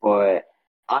 but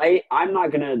I'm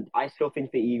not gonna. I still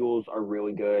think the Eagles are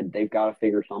really good. They've got to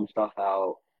figure some stuff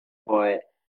out. But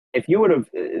if you would have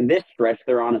this stretch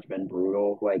they're on, it's been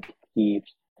brutal. Like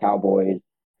Chiefs, Cowboys,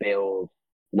 Bills,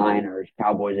 Niners,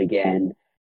 Cowboys again.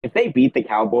 If they beat the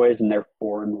Cowboys and they're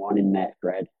 4-1 in that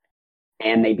stretch,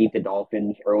 and they beat the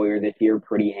Dolphins earlier this year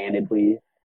pretty handedly,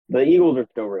 the Eagles are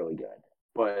still really good.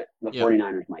 But the Yep.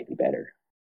 49ers might be better.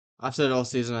 I've said all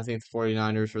season I think the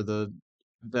 49ers are the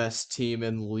best team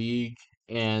in the league,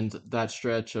 and that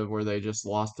stretch of where they just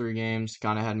lost three games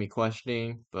kind of had me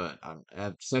questioning, but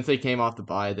since they came off the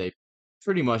bye, they've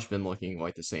pretty much been looking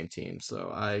like the same team,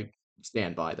 so I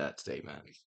stand by that statement.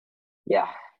 Yeah,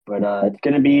 but it's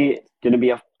gonna be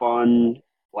a fun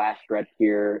last stretch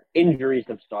here. Injuries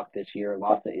have sucked this year.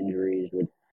 Lots of injuries, which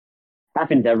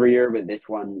happens every year, but this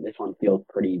one feels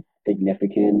pretty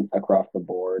significant across the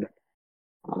board.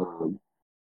 Um,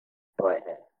 but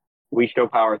we still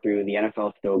power through. The NFL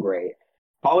is still great.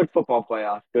 College football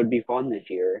playoffs should be fun this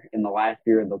year. In the last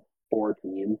year of the four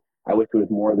teams, I wish it was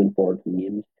more than 4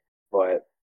 teams, but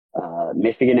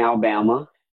Michigan, Alabama,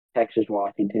 Texas,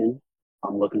 Washington.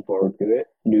 I'm looking forward to it.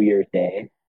 New Year's Day.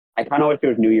 I kind of wish it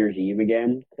was New Year's Eve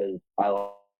again because I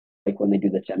like when they do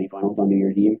the semifinals on New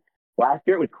Year's Eve. Last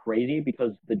year it was crazy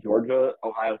because the Georgia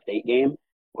Ohio State game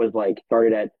was like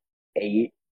started at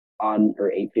 8 on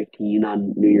or 8:15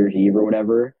 on New Year's Eve or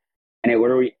whatever, and it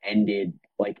literally ended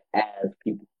like as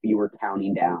people you were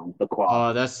counting down the clock Oh,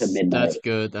 to that's midnight.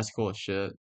 good. That's cool as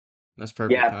shit. That's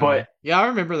perfect Yeah, timing. Yeah, I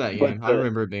remember that but game. I the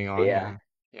remember it being on. yeah Yeah,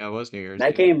 yeah, it was New Year's that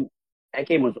Eve. game that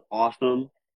game was awesome,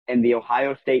 and the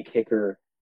Ohio State kicker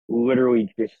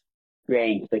literally just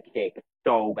spanked the kick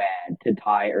so bad to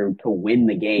tie or to win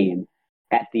the game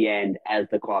at the end as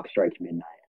the clock strikes midnight.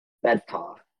 That's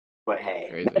tough, but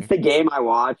hey, that's Crazy. the game I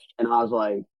watched, and I was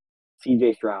like,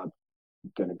 C.J. Stroud's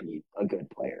gonna be a good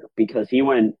player because he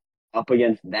went up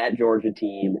against that Georgia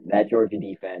team, that Georgia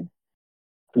defense,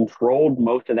 controlled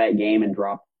most of that game, and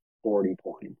dropped 40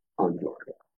 points on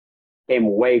Georgia.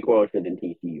 Came way closer than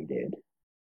TCU did.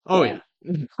 Oh yeah.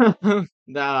 So,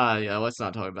 Nah, yeah. Let's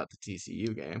not talk about the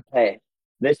TCU game. hey,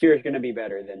 this year is going to be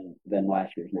better than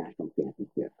last year's national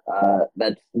championship.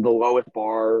 That's the lowest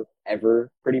bar ever,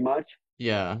 pretty much.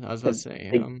 Yeah, I was about to To,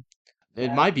 say. to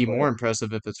It might be more but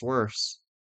impressive if it's worse.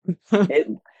 it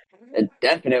it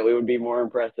definitely would be more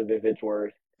impressive if it's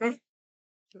worse.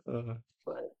 Uh,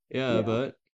 But yeah, yeah,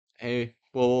 but hey,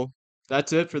 well,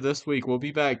 that's it for this week. We'll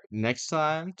be back next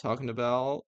time talking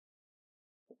about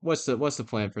what's the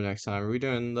plan for next time? Are we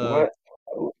doing the?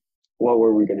 what what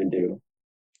were we going to do?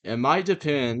 It might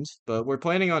depend, but we're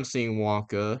planning on seeing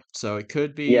Wonka, so it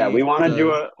could Yeah, be the we want to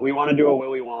do a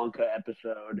Willy Wonka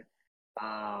episode.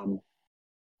 Um,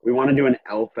 we want to do an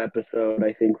Elf episode.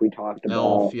 I think we talked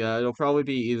Elf. about. Yeah, it'll probably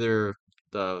be either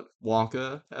the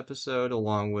Wonka episode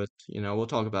along with, we'll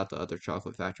talk about the other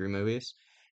Chocolate Factory movies,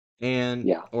 and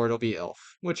Yeah, or it'll be Elf,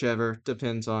 whichever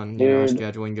depends on, how dude,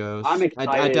 scheduling I'm goes. I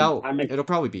excited. doubt it'll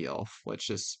probably be Elf. Let's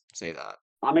just say that.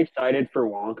 I'm excited for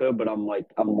Wonka, but I'm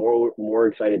more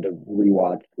excited to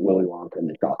rewatch Willy Wonka and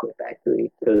the Chocolate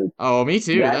Factory because Oh, me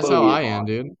too. that That's how movie is I am,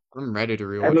 dude. awesome. I'm ready to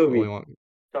That rewatch Willy movie's Wonka.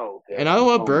 so And I good.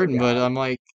 love Oh my Burton, but god. I'm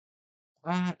like,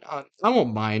 I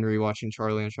won't mind rewatching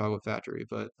Charlie and the Chocolate Factory,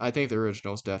 but I think the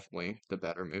original is definitely the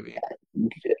better movie.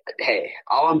 Hey,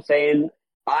 all I'm saying,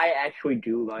 I actually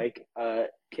do like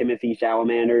Timothy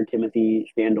Salamander,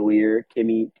 Timothy Chandelier,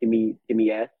 Timmy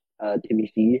S,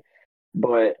 Timmy C,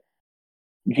 but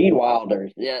Gene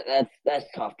Wilder's yeah, that's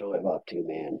tough to live up to,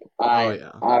 man. Oh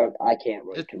yeah. I can't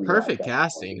wait It's to rewatch perfect that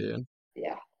casting, movie. dude.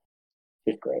 Yeah,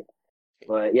 it's great.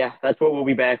 But yeah, that's what we'll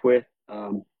be back with.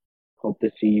 Hope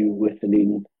to see you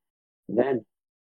listening then.